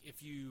I think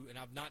if you, and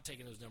I've not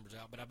taken those numbers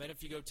out, but I bet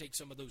if you go take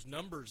some of those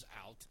numbers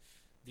out,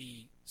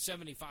 the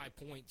 75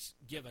 points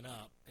given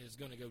up is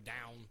going to go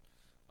down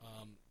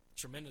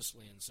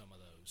tremendously in some of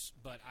those.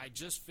 But I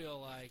just feel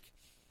like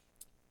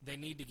they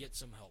need to get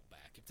some help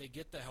back. If they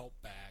get the help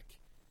back,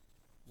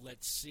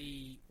 let's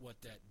see what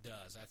that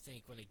does. I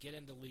think when they get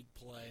into league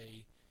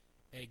play,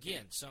 and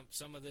again,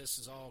 some of this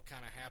has all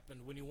kind of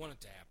happened when you want it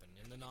to happen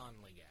in the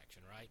non-league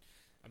action, right?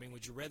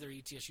 Would you rather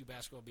ETSU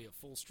basketball be at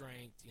full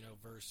strength,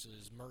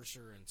 versus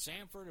Mercer and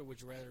Samford, or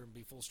would you rather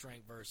be full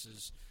strength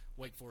versus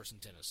Wake Forest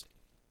and Tennessee?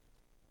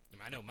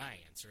 I know my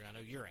answer, I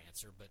know your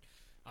answer, but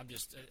I'm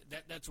just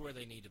that's where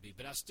they need to be.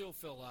 But I still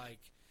feel like,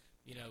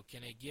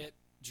 can they get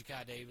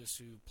Jakai Davis,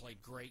 who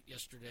played great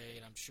yesterday,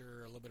 and I'm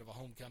sure a little bit of a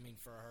homecoming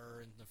for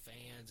her and the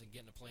fans and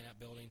getting to play in that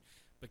building.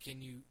 But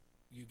can you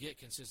get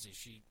consistency?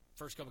 She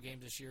first couple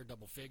games this year,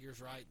 double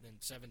figures, right? And then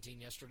 17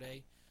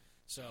 yesterday.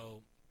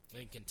 So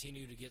they can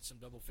continue to get some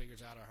double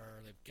figures out of her.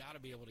 They've got to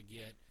be able to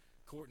get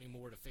Courtney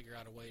Moore to figure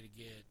out a way to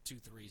get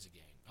 2 threes a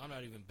game. I'm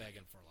not even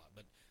begging for a lot,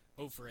 but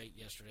 0 for 8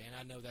 yesterday, and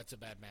I know that's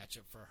a bad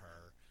matchup for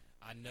her.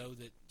 I know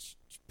that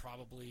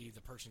probably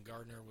the Person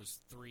Gardner was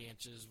 3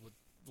 inches with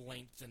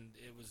length, and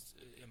it was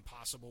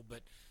impossible,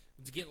 but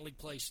to get in league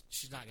play,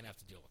 she's not going to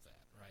have to deal with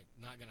that, right?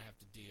 Not going to have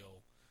to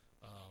deal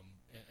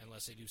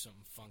unless they do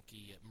something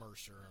funky at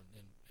Mercer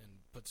and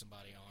put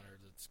somebody on her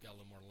that's got a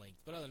little more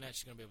length. But other than that,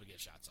 she's going to be able to get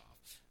shots off.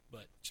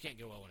 But she can't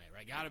go 0-8,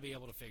 right? Got to be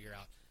able to figure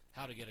out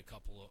how to get a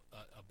couple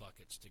of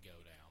buckets to go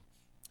down.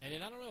 And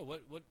then I don't know,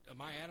 what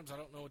Amaya Adams, I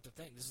don't know what to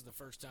think. This is the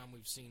first time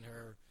we've seen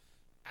her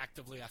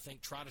actively, I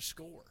think, try to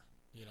score.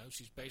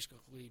 She's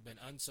basically been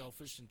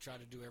unselfish and tried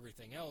to do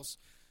everything else.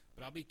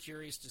 But I'll be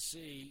curious to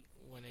see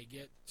when they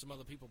get some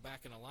other people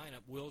back in the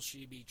lineup, will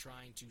she be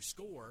trying to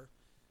score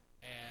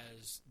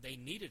as they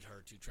needed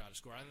her to try to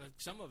score? I think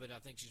some of it, I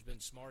think she's been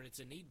smart. It's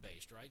a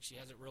need-based, right? She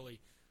hasn't really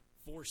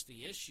forced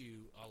the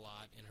issue a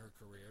lot in her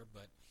career,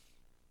 but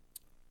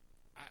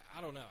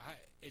I don't know.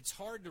 It's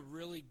hard to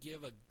really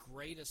give a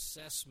great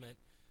assessment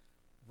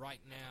right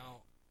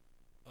now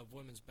of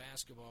women's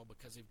basketball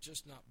because they've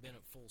just not been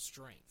at full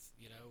strength,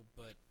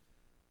 but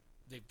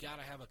they've got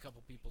to have a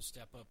couple people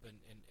step up and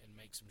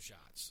make some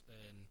shots.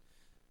 And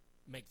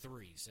make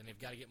threes, and they've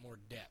got to get more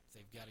depth.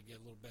 They've got to get a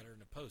little better in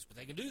the post. But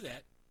they can do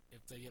that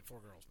if they get 4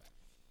 girls back.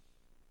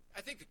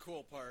 I think the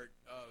cool part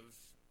of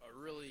a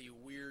really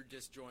weird,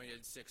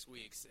 disjointed 6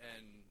 weeks,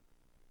 and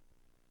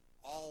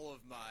all of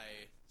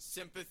my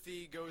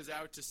sympathy goes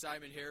out to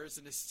Simon Harris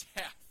and his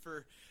staff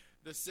for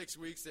the 6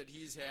 weeks that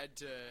he's had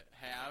to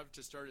have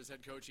to start his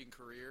head coaching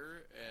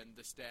career, and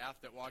the staff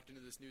that walked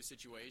into this new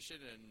situation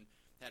and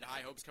had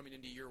high hopes coming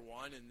into year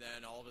one, and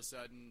then all of a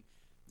sudden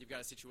you've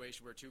got a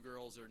situation where 2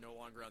 girls are no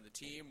longer on the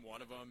team.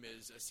 One of them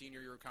is a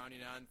senior you're counting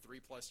on,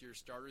 3+ year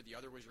starter. The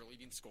other was your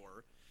leading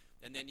scorer.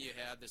 And then you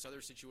have this other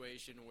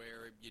situation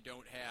where you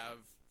don't have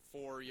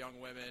 4 young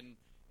women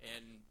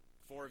and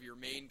 4 of your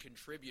main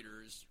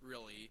contributors,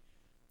 really,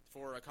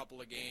 for a couple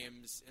of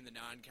games in the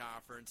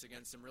non-conference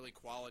against some really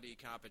quality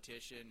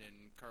competition.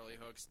 And Carly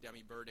Hooks,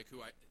 Demi Burdick,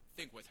 who I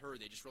think with her,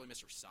 they just really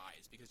miss her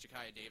size, because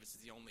Jakaya Davis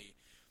is the only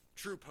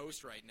true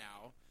post right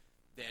now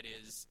that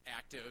is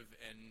active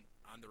and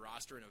on the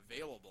roster and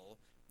available.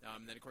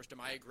 Then, of course,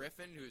 Demaya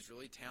Griffin, who's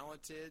really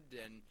talented,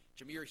 and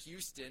Jameer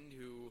Houston,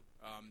 who,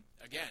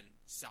 again,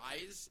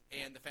 size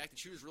and the fact that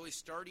she was really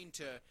starting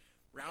to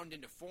round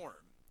into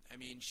form. I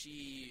mean,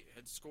 she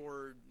had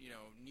scored,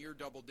 near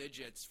double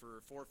digits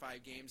for 4 or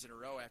 5 games in a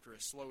row after a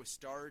slow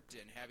start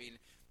and having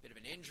a bit of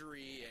an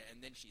injury,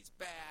 and then she's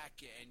back,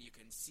 and you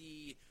can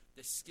see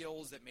the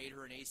skills that made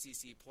her an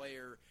ACC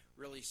player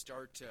really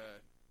start to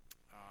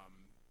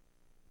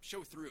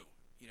show through,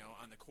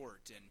 on the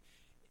court. And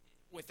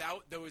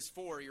without those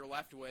 4, you're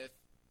left with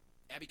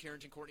Abby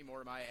Carrington, Courtney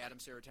Moore, Maya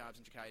Adams, Sarah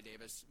Thompson, Jakaya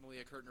Davis,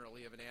 Malia Kurtner,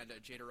 Aaliyah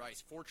Vananda, Jada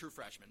Rice, 4 true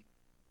freshmen,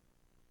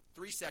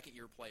 3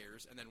 second-year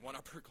players, and then 1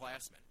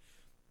 upperclassman.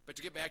 But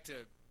to get back to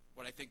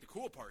what I think the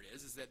cool part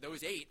is that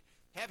those 8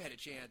 have had a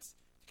chance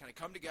to kind of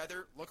come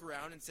together, look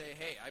around, and say,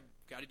 hey, I've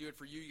got to do it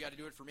for you, you got to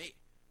do it for me.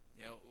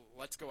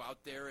 Let's go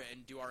out there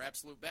and do our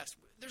absolute best.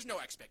 There's no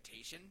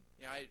expectation.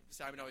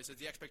 Simon always says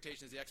the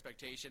expectation is the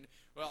expectation.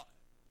 Well,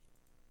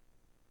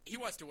 he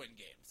wants to win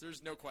games.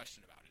 There's no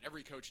question about it.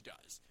 Every coach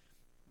does.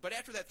 But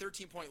after that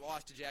 13-point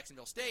loss to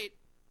Jacksonville State,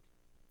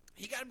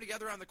 he got them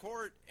together on the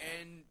court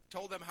and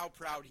told them how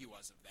proud he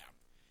was of them.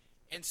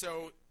 And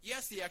so,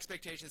 yes, the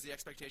expectation is the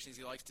expectation, as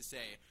he likes to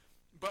say.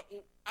 But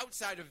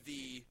outside of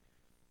the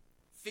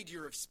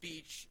figure of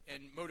speech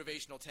and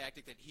motivational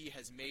tactic that he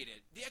has made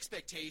it, the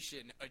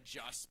expectation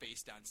adjusts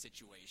based on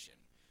situation.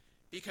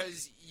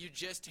 Because you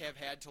just have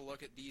had to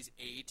look at these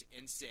 8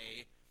 and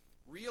say,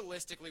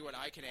 realistically, what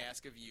I can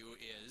ask of you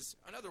is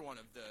another one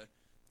of the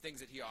things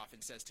that he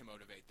often says to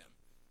motivate them.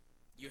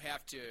 You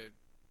have to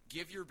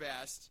give your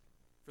best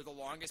for the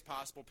longest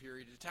possible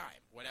period of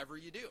time, whatever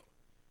you do.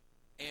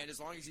 And as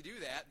long as you do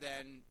that,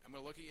 then I'm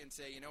going to look at you and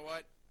say, you know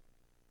what?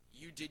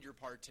 You did your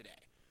part today.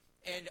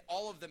 And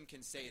all of them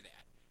can say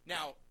that.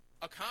 Now,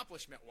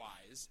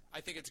 accomplishment-wise,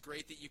 I think it's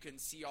great that you can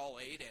see all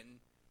 8 and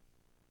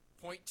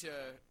point to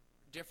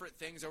different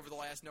things over the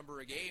last number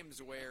of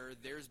games where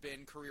there's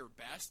been career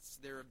bests,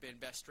 there have been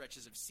best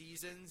stretches of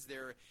seasons,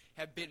 there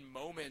have been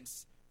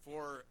moments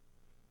for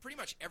pretty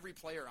much every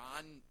player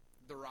on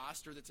the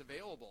roster that's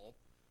available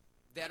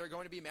that are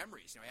going to be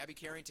memories. Abby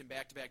Carrington,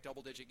 back-to-back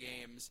double-digit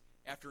games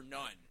after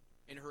none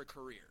in her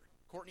career.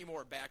 Courtney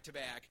Moore,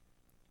 back-to-back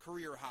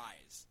career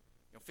highs.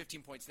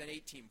 15 points, then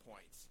 18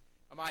 points.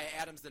 Amaya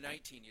Adams, the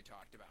 19 you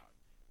talked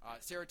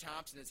about. Sarah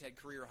Thompson has had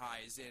career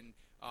highs in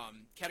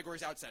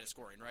categories outside of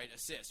scoring, right?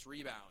 Assists,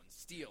 rebounds,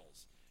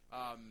 steals.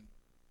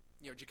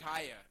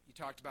 Jakaya, you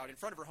talked about in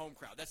front of her home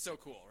crowd. That's so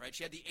cool, right?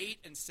 She had the 8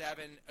 and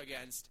 7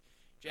 against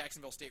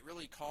Jacksonville State.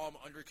 Really calm,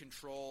 under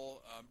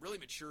control, really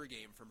mature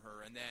game from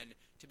her. And then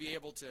to be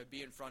able to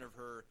be in front of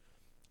her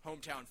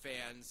hometown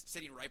fans,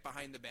 sitting right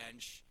behind the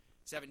bench,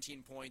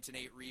 17 points and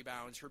 8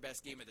 rebounds, her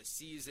best game of the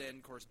season.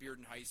 Of course,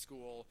 Bearden High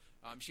School.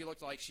 She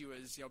looked like she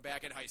was,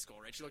 back in high school,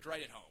 right? She looked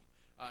right at home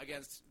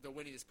against the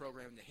winningest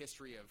program in the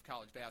history of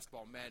college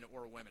basketball, men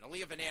or women.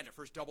 Aaliyah Vananda,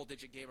 first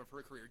double-digit game of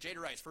her career. Jada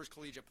Rice, first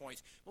collegiate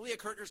points. Malia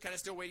Kurtner's kind of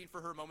still waiting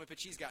for her moment, but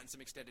she's gotten some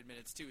extended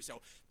minutes too.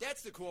 So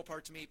that's the cool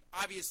part to me.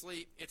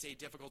 Obviously, it's a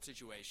difficult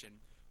situation.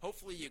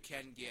 Hopefully you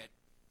can get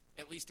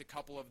at least a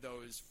couple of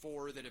those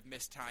 4 that have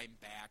missed time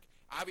back.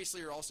 Obviously,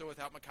 you're also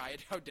without Micaiah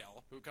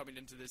Dowdell, who coming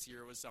into this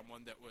year was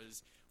someone that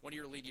was one of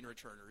your leading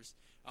returners.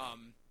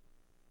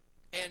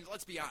 And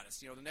let's be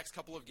honest, the next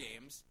couple of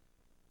games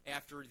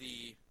after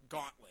the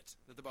gauntlet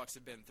that the Bucks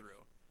have been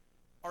through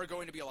are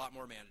going to be a lot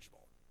more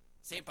manageable.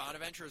 St.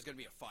 Bonaventure is going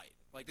to be a fight.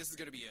 This is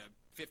going to be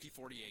a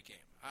 50-48 game.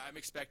 I'm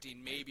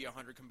expecting maybe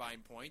 100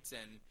 combined points,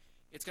 and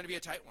it's going to be a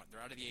tight one.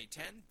 They're out of the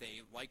A-10.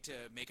 They like to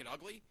make it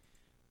ugly.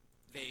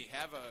 They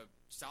have a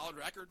solid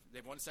record.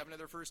 They've won 7 of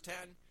their first 10,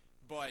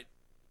 but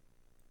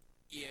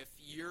if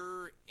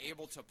you're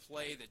able to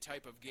play the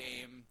type of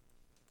game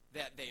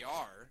that they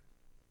are,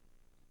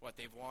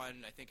 they've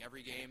won, I think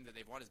every game that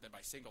they've won has been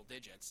by single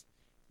digits,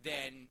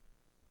 then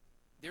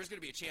there's going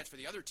to be a chance for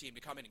the other team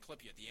to come in and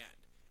clip you at the end.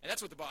 And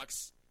that's what the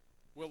Bucks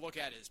will look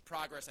at as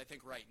progress, I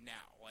think, right now.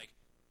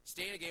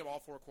 Stay in a game all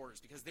 4 quarters,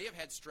 because they have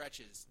had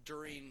stretches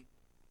during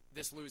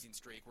this losing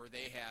streak where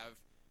they have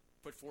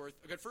put forth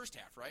a good first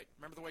half, right?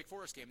 Remember the Wake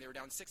Forest game? They were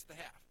down 6 at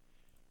the half.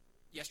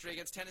 yesterday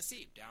against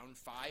Tennessee, down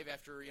 5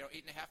 after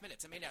 8.5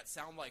 minutes. It may not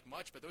sound like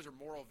much, but those are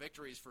moral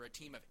victories for a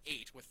team of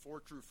 8 with 4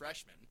 true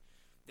freshmen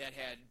that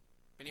had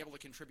been able to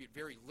contribute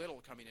very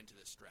little coming into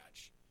this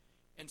stretch.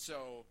 And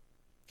so,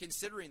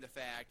 considering the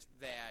fact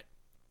that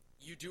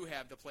you do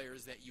have the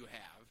players that you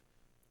have,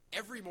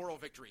 every moral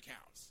victory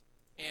counts.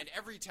 And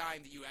every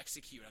time that you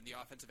execute on the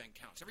offensive end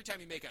counts. Every time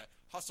you make a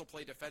hustle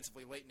play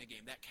defensively late in the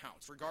game, that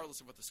counts,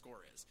 regardless of what the score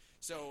is.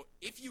 So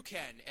if you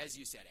can, as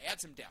you said, add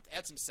some depth,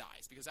 add some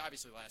size, because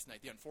obviously last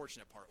night the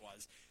unfortunate part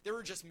was there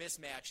were just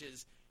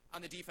mismatches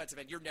on the defensive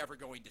end you're never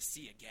going to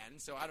see again.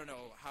 So I don't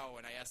know how,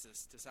 and I asked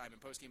this to Simon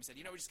postgame, he said,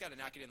 we just got to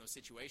not get in those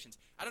situations.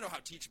 I don't know how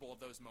teachable of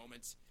those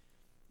moments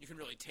you can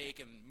really take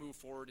and move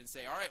forward and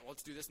say, all right, well,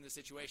 let's do this in this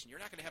situation. You're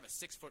not going to have a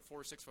 6'4",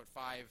 6'5"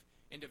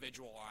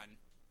 individual on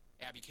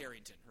Abby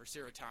Carrington or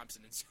Sarah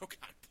Thompson in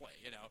SoCon play.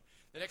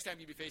 The next time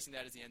you'd be facing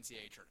that is the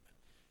NCAA tournament.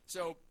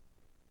 So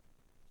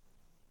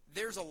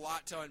there's a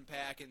lot to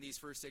unpack in these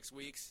first 6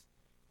 weeks.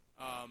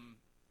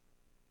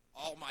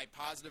 All my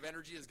positive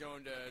energy is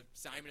going to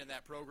Simon and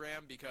that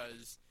program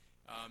because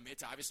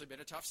it's obviously been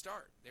a tough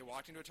start. They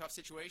walked into a tough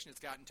situation. It's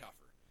gotten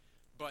tougher.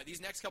 But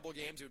these next couple of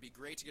games, it would be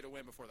great to get a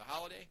win before the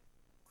holiday,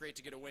 great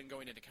to get a win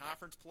going into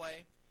conference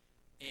play,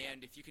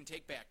 and if you can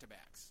take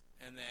back-to-backs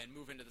and then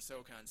move into the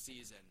SoCon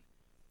season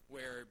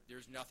where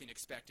there's nothing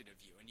expected of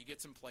you, and you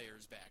get some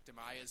players back.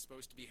 Demaya is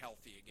supposed to be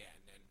healthy again,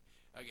 and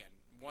again,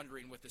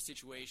 wondering with the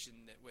situation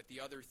with the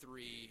other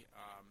 3,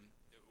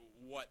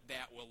 what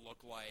that will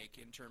look like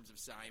in terms of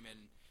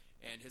Simon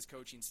and his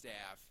coaching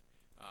staff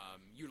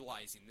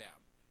utilizing them.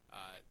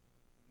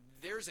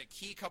 There's a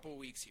key couple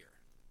weeks here,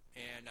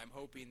 and I'm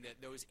hoping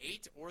that those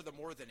 8 or the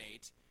more than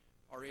 8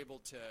 are able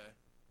to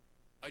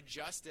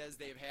adjust as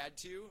they've had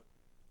to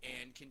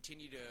and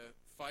continue to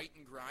fight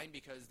and grind,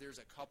 because there's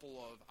a couple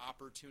of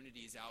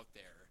opportunities out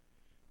there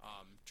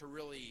to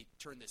really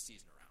turn this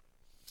season around.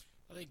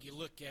 I think you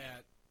look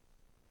at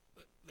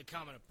the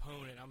common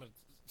opponent.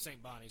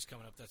 St. Bonnie's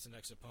coming up. That's the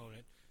next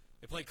opponent.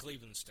 They play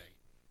Cleveland State.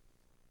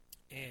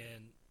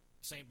 And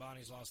St.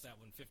 Bonnie's lost that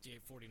one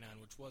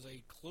 58-49, which was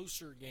a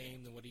closer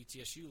game than what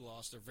ETSU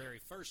lost their very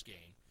first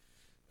game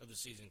of the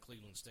season,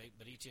 Cleveland State.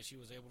 But ETSU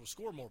was able to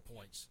score more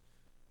points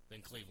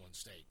than Cleveland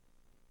State,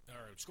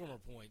 or score more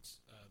points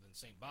than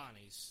St.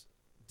 Bonnie's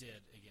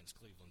did against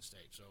Cleveland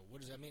State. So what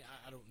does that mean?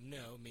 I don't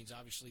know. It means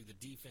obviously the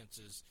defense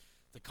is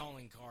the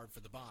calling card for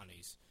the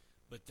Bonnies,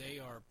 but they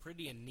are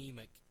pretty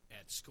anemic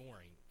at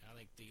scoring. I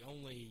think the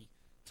only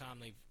time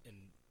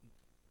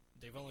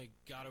they've only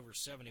got over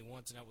 70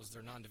 once, and that was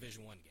their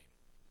non-Division I game.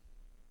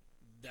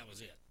 That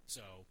was it.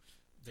 So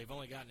they've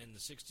only gotten in the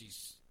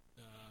 60s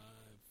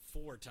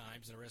 4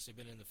 times, and the rest have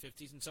been in the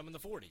 50s and some in the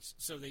 40s.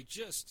 So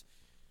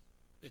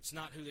it's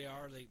not who they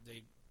are.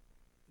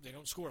 They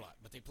don't score a lot,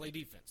 but they play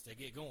defense. They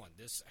get going.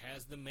 This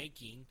has the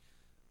making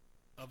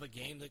of a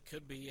game that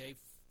could be a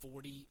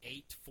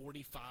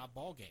 48-45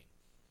 ball game.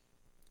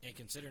 And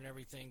considering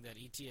everything that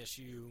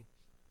ETSU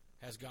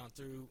has gone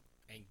through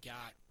and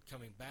got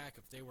coming back,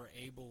 if they were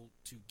able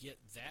to get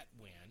that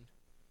win,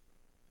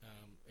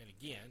 and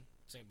again,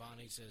 St.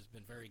 Bonnie's has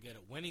been very good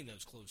at winning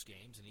those close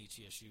games, and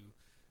ETSU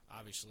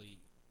obviously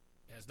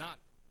has not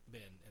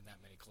been in that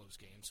many close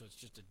games, so it's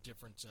just a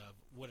difference of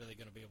what are they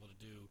going to be able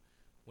to do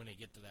when they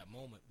get to that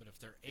moment. But if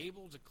they're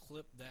able to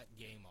clip that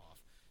game off,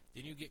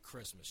 then you get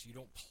Christmas. You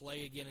don't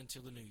play again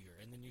until the New Year,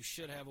 and then you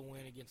should have a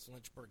win against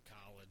Lynchburg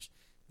College.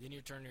 Then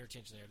you're turning your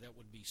attention there. That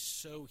would be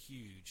so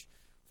huge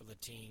for the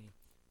team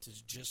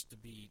to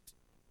beat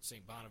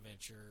St.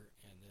 Bonaventure,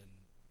 and then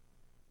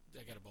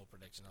I got a bold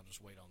prediction. I'll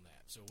just wait on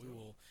that. So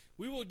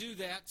we will do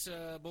that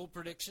bold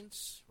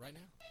predictions right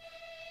now.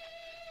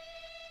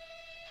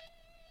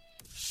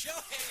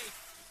 Shohei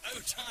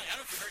Ohtani. I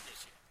don't know if you heard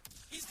this yet.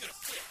 He's going to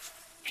pitch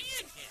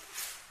and hit.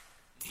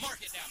 Mark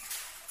it down.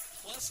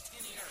 Plus 10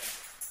 ERA.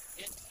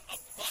 Hit a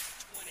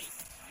 $120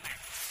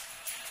 max.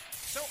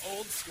 So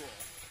old school.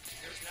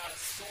 There's not a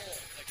soul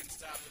that can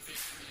stop the Big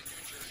Three in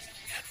New Jersey.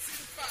 That's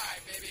in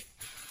 5, baby.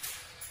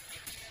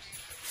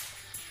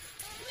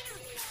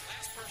 Literally, the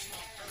last person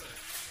on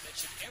earth that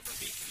should ever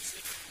be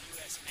considered the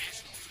U.S.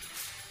 national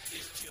team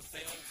is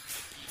JaVale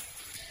McGee.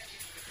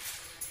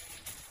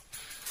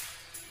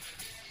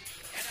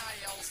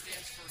 NIL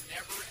stands for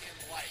never in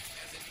life.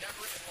 As in never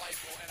in life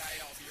will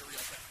NIL be a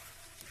real thing.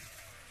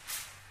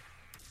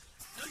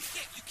 No, you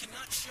can't. You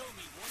cannot show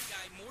me one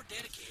guy more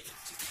dedicated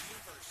to the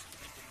university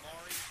than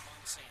Damari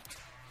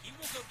Monsanto. He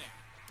will go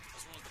down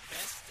as one of the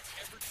best to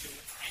ever do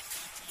it at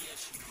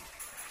ETSU.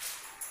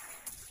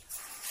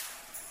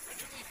 The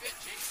newly fit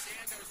Jay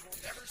Sandos will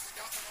never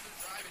scuff another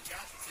drive at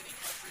Johnson City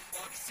Country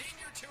Club.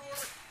 Senior Tour,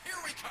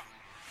 here we come.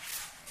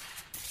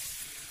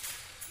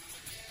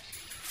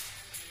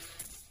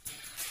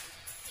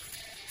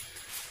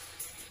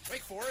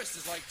 Wake Forest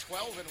is like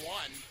 12-1.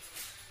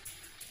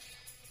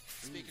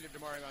 Speaking of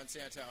Damari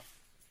Monsanto.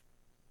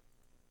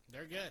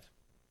 They're good.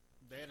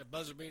 They had a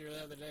buzzer beater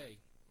the other day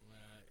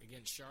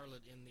against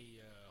Charlotte in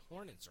the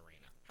Hornets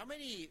arena. How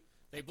many?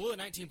 They blew a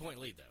 19-point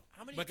lead, though.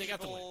 How many but they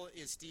got the win. people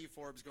is Steve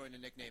Forbes going to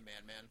nickname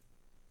Man Man?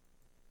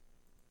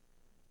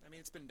 I mean,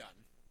 it's been done.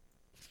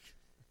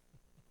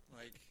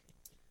 Like,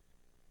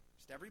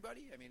 just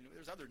everybody? I mean,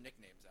 there's other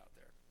nicknames out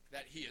there.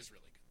 That he is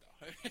really good,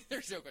 though.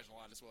 There's no question.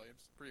 Alondes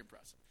Williams, pretty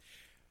impressive.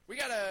 We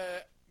got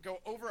to go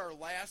over our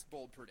last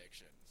bold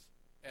predictions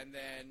and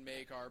then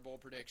make our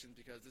bold predictions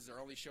because this is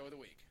our only show of the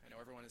week. I know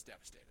everyone is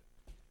devastated.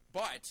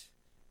 But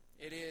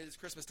it is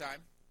Christmas time,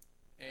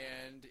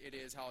 and it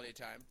is holiday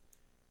time.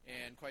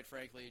 And quite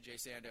frankly, Jay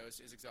Sandos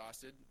is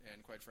exhausted,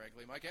 and quite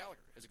frankly, Mike Gallagher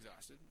is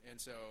exhausted.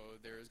 And so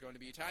there is going to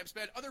be time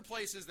spent other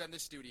places than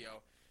this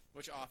studio,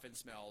 which often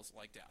smells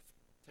like death,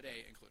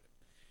 today included.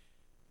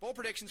 Bold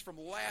predictions from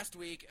last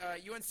week,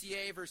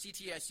 UNCA versus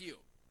ETSU.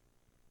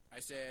 I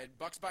said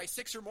Bucks by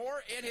 6 or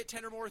more and hit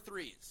 10 or more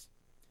threes.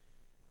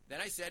 Then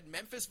I said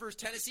Memphis versus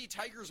Tennessee,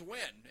 Tigers win.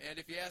 And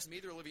if you ask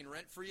me, they're living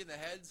rent-free in the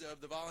heads of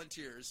the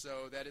Volunteers,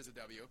 so that is a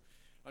W.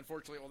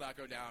 Unfortunately, it will not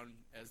go down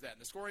as that in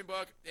the scoring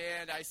book.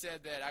 And I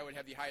said that I would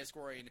have the highest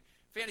scoring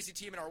fantasy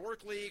team in our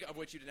work league, of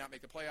which you did not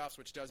make the playoffs,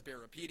 which does bear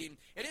repeating.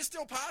 It is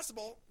still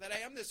possible that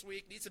I am this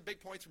week. Need some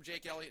big points from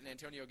Jake Elliott and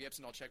Antonio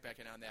Gibson. I'll check back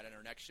in on that in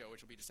our next show,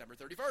 which will be December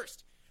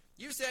 31st.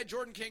 You said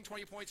Jordan King,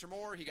 20 points or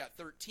more. He got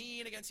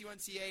 13 against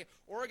UNCA.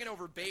 Oregon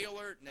over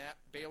Baylor.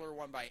 Baylor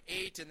won by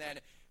 8. And then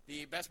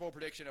the best bowl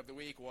prediction of the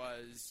week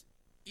was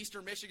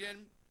Eastern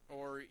Michigan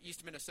or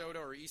East Minnesota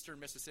or Eastern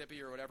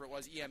Mississippi or whatever it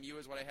was. EMU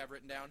is what I have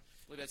written down.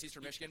 I believe that's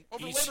Eastern Michigan.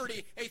 Over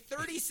Liberty, a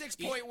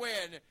 36-point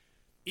win.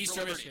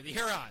 Eastern Michigan. The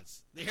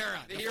Hurons. The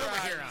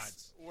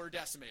Hurons were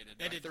decimated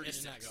by It did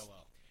 36. not go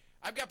well.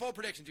 I've got bold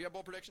predictions. Do you have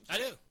bold predictions? I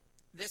do.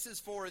 This is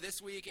for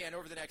this week and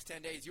over the next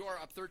 10 days. You are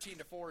up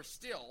 13-4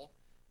 still.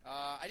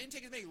 I didn't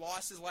take as many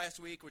losses last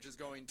week, which is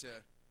going to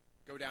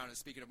go down as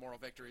speaking of moral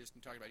victories.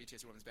 I'm talking about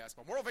ETSU women's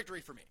basketball. Moral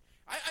victory for me.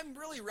 I'm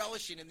really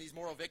relishing in these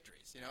moral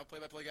victories. You know,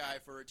 play-by-play guy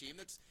for a team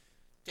that's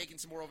taking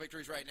some moral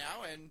victories right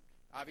now, and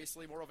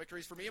obviously moral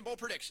victories for me in bold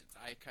predictions.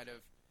 I kind of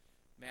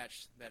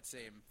match that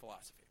same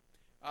philosophy.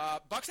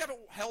 Bucks haven't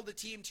held a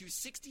team to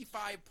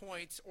 65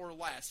 points or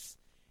less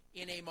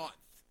in a month.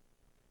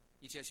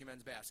 ETSU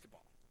men's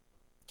basketball.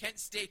 Kent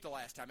State the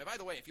last time. And by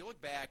the way, if you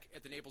look back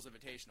at the Naples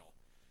Invitational,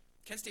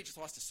 Kent State just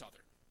lost to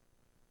Southern.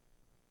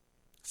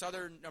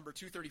 Southern, number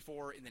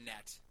 234 in the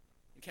net.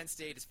 And Kent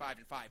State is 5-5.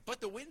 But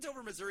the wins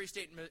over Missouri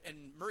State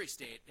and Murray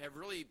State have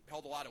really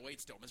held a lot of weight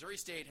still. Missouri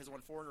State has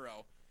won 4 in a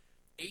row,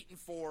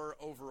 8-4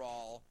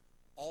 overall,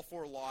 all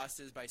 4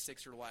 losses by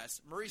 6 or less.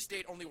 Murray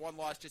State only 1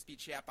 loss, just beat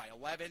Chap by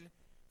 11,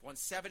 won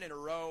 7 in a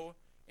row,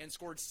 and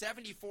scored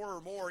 74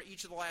 or more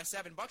each of the last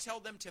 7. Bucks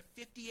held them to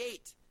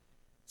 58.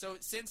 So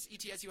since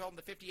ETSU held them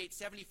to 58,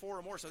 74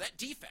 or more. So that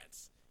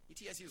defense,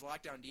 ETSU's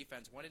lockdown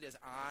defense, when it is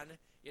on,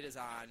 it is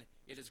on,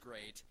 it is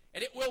great.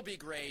 And it will be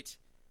great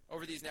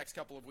over these next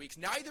couple of weeks.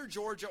 Neither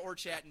Georgia or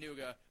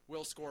Chattanooga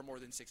will score more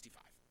than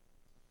 65.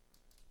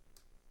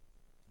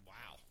 Wow.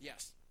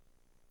 Yes.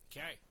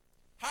 Okay.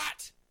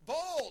 Hot.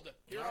 Bold.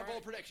 Here are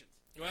bold predictions.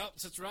 Well,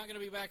 since we're not going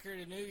to be back here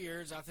to New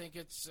Year's, I think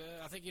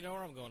you know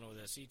where I'm going with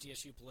this.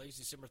 ETSU plays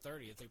December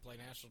 30th. They play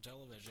national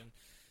television.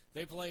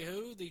 They play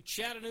who? The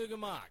Chattanooga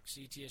Mocs.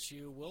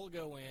 ETSU will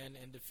go in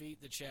and defeat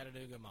the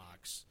Chattanooga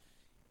Mocs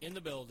in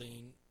the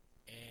building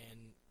and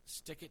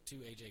stick it to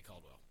A.J.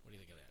 Caldwell. What do you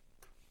think of that?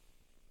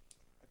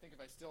 I think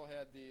if I still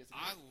had these.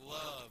 I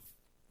love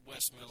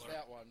Wes Miller.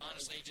 That one.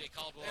 Honestly, A.J.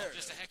 Caldwell,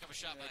 just a heck of a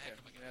shot by a heck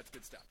of a guy. That's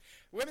good stuff.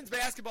 Women's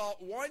basketball,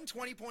 1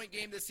 20-point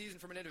game this season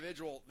from an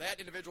individual. That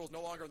individual is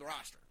no longer on the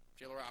roster.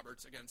 Jayla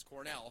Roberts against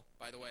Cornell,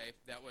 by the way.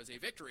 That was a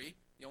victory,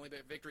 the only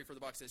victory for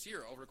the Bucks this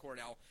year over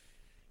Cornell.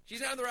 She's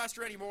not on the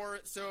roster anymore,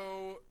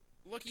 so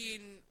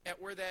looking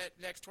at where that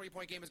next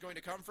 20-point game is going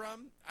to come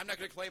from, I'm not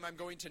going to claim I'm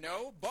going to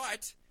know,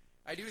 but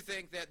I do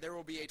think that there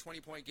will be a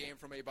 20-point game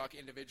from a Buck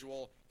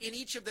individual in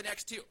each of the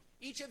next 2.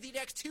 Each of the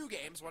next 2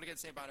 games, one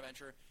against St.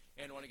 Bonaventure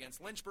and one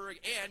against Lynchburg.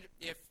 And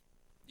if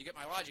you get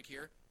my logic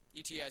here,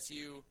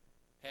 ETSU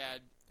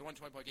had the 1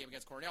 20-point game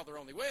against Cornell, their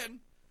only win,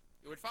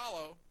 it would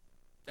follow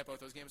that both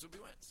those games would be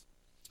wins.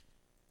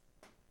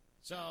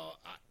 So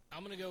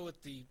I'm going to go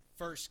with the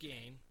first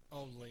game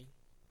only,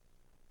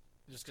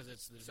 just because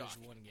it's the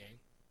Division I game.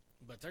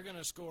 But they're going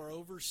to score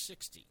over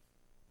 60,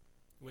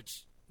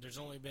 which there's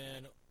only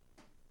been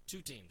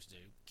 2 teams do.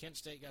 Kent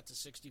State got to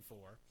 64.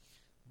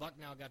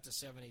 Bucknell got to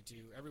 72.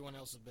 Everyone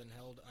else has been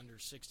held under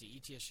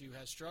 60. ETSU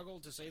has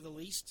struggled, to say the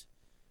least,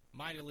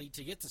 mightily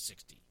to get to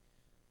 60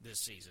 this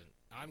season.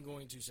 I'm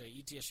going to say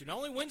ETSU not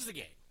only wins the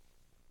game,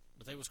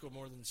 but they will score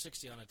more than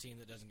 60 on a team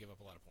that doesn't give up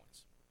a lot of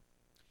points.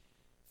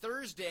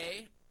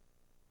 Thursday,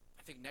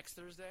 I think next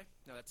Thursday?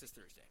 No, that's this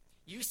Thursday.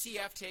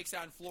 UCF takes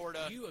on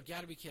Florida. You have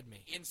got to be kidding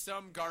me. In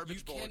some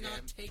garbage bowl game. You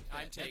cannot take that.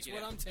 I'm taking That's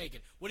what it. I'm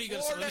taking. What are you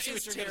going to say? Let me see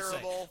what you're going to say.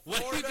 Terrible. What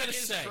Florida are you going to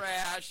is say?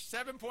 Trash.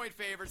 7-point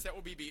favorites that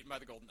will be beaten by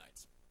the Golden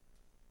Knights.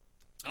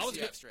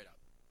 UCF straight up.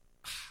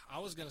 I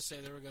was going to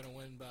say they were going to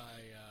win by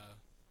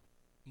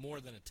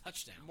more than a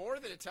touchdown. More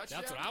than a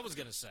touchdown? That's what I was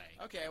going to say.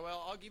 Okay,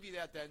 well, I'll give you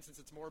that then, since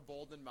it's more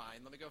bold than mine.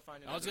 Let me go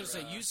find another. I was going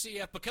to say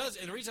UCF because,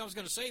 and the reason I was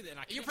going to say that, and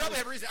I you probably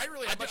have a reason. I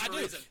really have much of a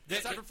reason.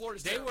 Aside from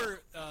Florida's they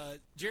were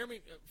Jeremy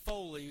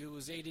Foley, who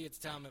was AD at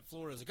the time at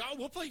Florida, was like, "Oh,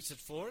 we'll play since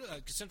Florida."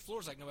 Since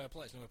Florida's like, nobody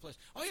plays.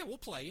 Oh yeah, we'll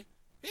play you.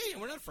 Yeah,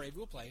 we're not afraid.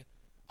 We'll play you.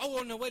 Oh,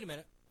 well, no, wait a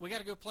minute. We got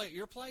to go play at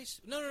your place?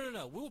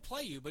 No. We'll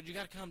play you, but you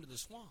got to come to the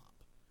Swamp.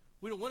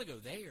 We don't want to go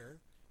there.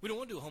 We don't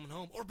want to do a home and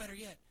home. Or better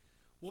yet,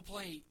 we'll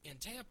play in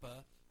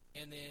Tampa,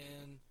 and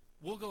then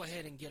we'll go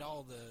ahead and get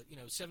all the,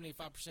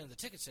 75% of the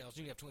ticket sales,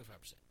 and you have 25%.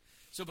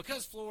 So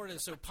because Florida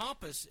is so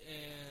pompous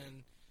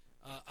and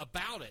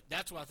about it,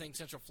 that's why I think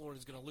Central Florida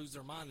is going to lose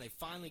their mind. They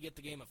finally get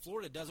the game. If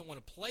Florida doesn't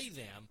want to play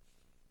them,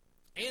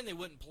 and they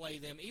wouldn't play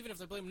them, even if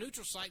they play them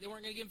neutral site, they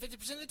weren't going to give them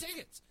 50% of the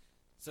tickets.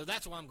 So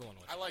that's why I'm going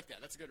with it. I like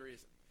that. That's a good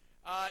reason.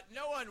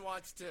 No one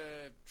wants to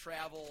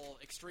travel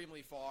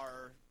extremely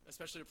far,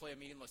 especially to play a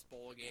meaningless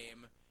bowl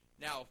game.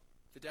 Now,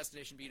 the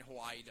destination being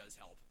Hawaii does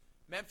help.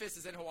 Memphis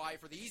is in Hawaii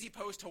for the Easy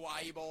Post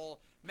Hawaii Bowl.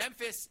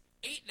 Memphis,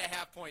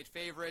 8.5-point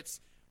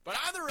favorites, but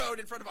on the road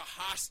in front of a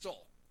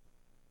hostile.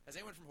 Has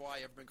anyone from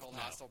Hawaii ever been called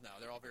hostile? No,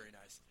 they're all very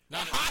nice. A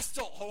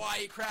hostile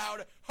Hawaii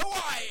crowd.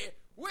 Hawaii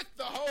with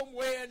the home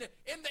win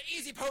in the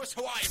Easy Post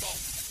Hawaii Bowl.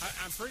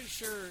 I'm pretty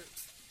sure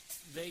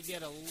they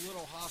get a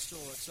little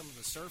hostile at some of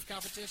the surf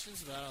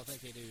competitions, but I don't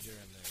think they do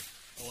during the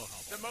Aloha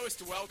Bowl. The most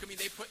welcoming,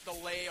 they put the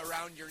lei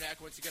around your neck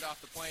once you get off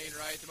the plane,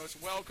 right? The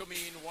most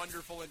welcoming,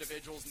 wonderful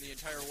individuals in the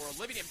entire world.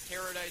 Living in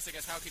paradise, I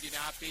guess, how could you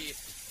not be?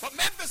 But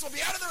Memphis will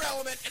be out of their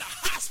element in a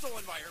hostile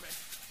environment.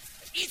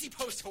 Easy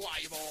Post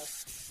Hawaii Bowl.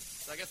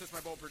 So I guess that's my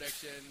bold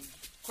prediction.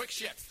 Quick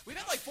shift. We've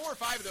had like 4 or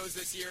 5 of those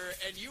this year,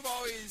 and you've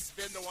always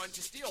been the one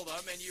to steal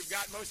them, and you've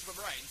got most of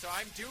them right. So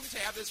I'm doomed to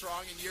have this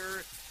wrong, and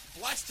you're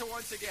blessed to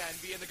once again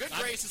be in the good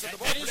graces of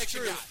the bold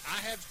prediction god. I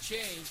have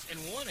changed and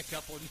won a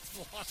couple, and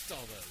you've lost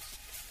all those.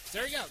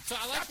 There you go. So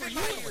I like where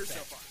you went with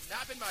that. So far.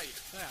 Not been my year.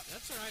 Yeah,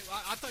 that's all right.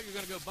 I thought you were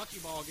going to go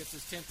Buckyball gets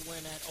his 10th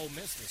win at Ole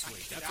Miss this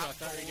week. That's what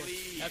I thought you were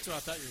going to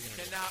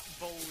do. Cannot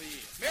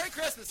believe. Merry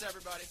Christmas,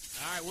 everybody.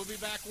 All right, we'll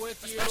be back with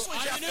you Especially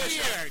on Jeff the new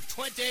Fisher. year,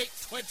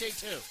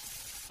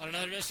 2022, on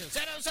another edition of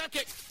San Jose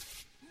Sidekick,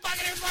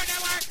 Buccaneers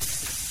Network.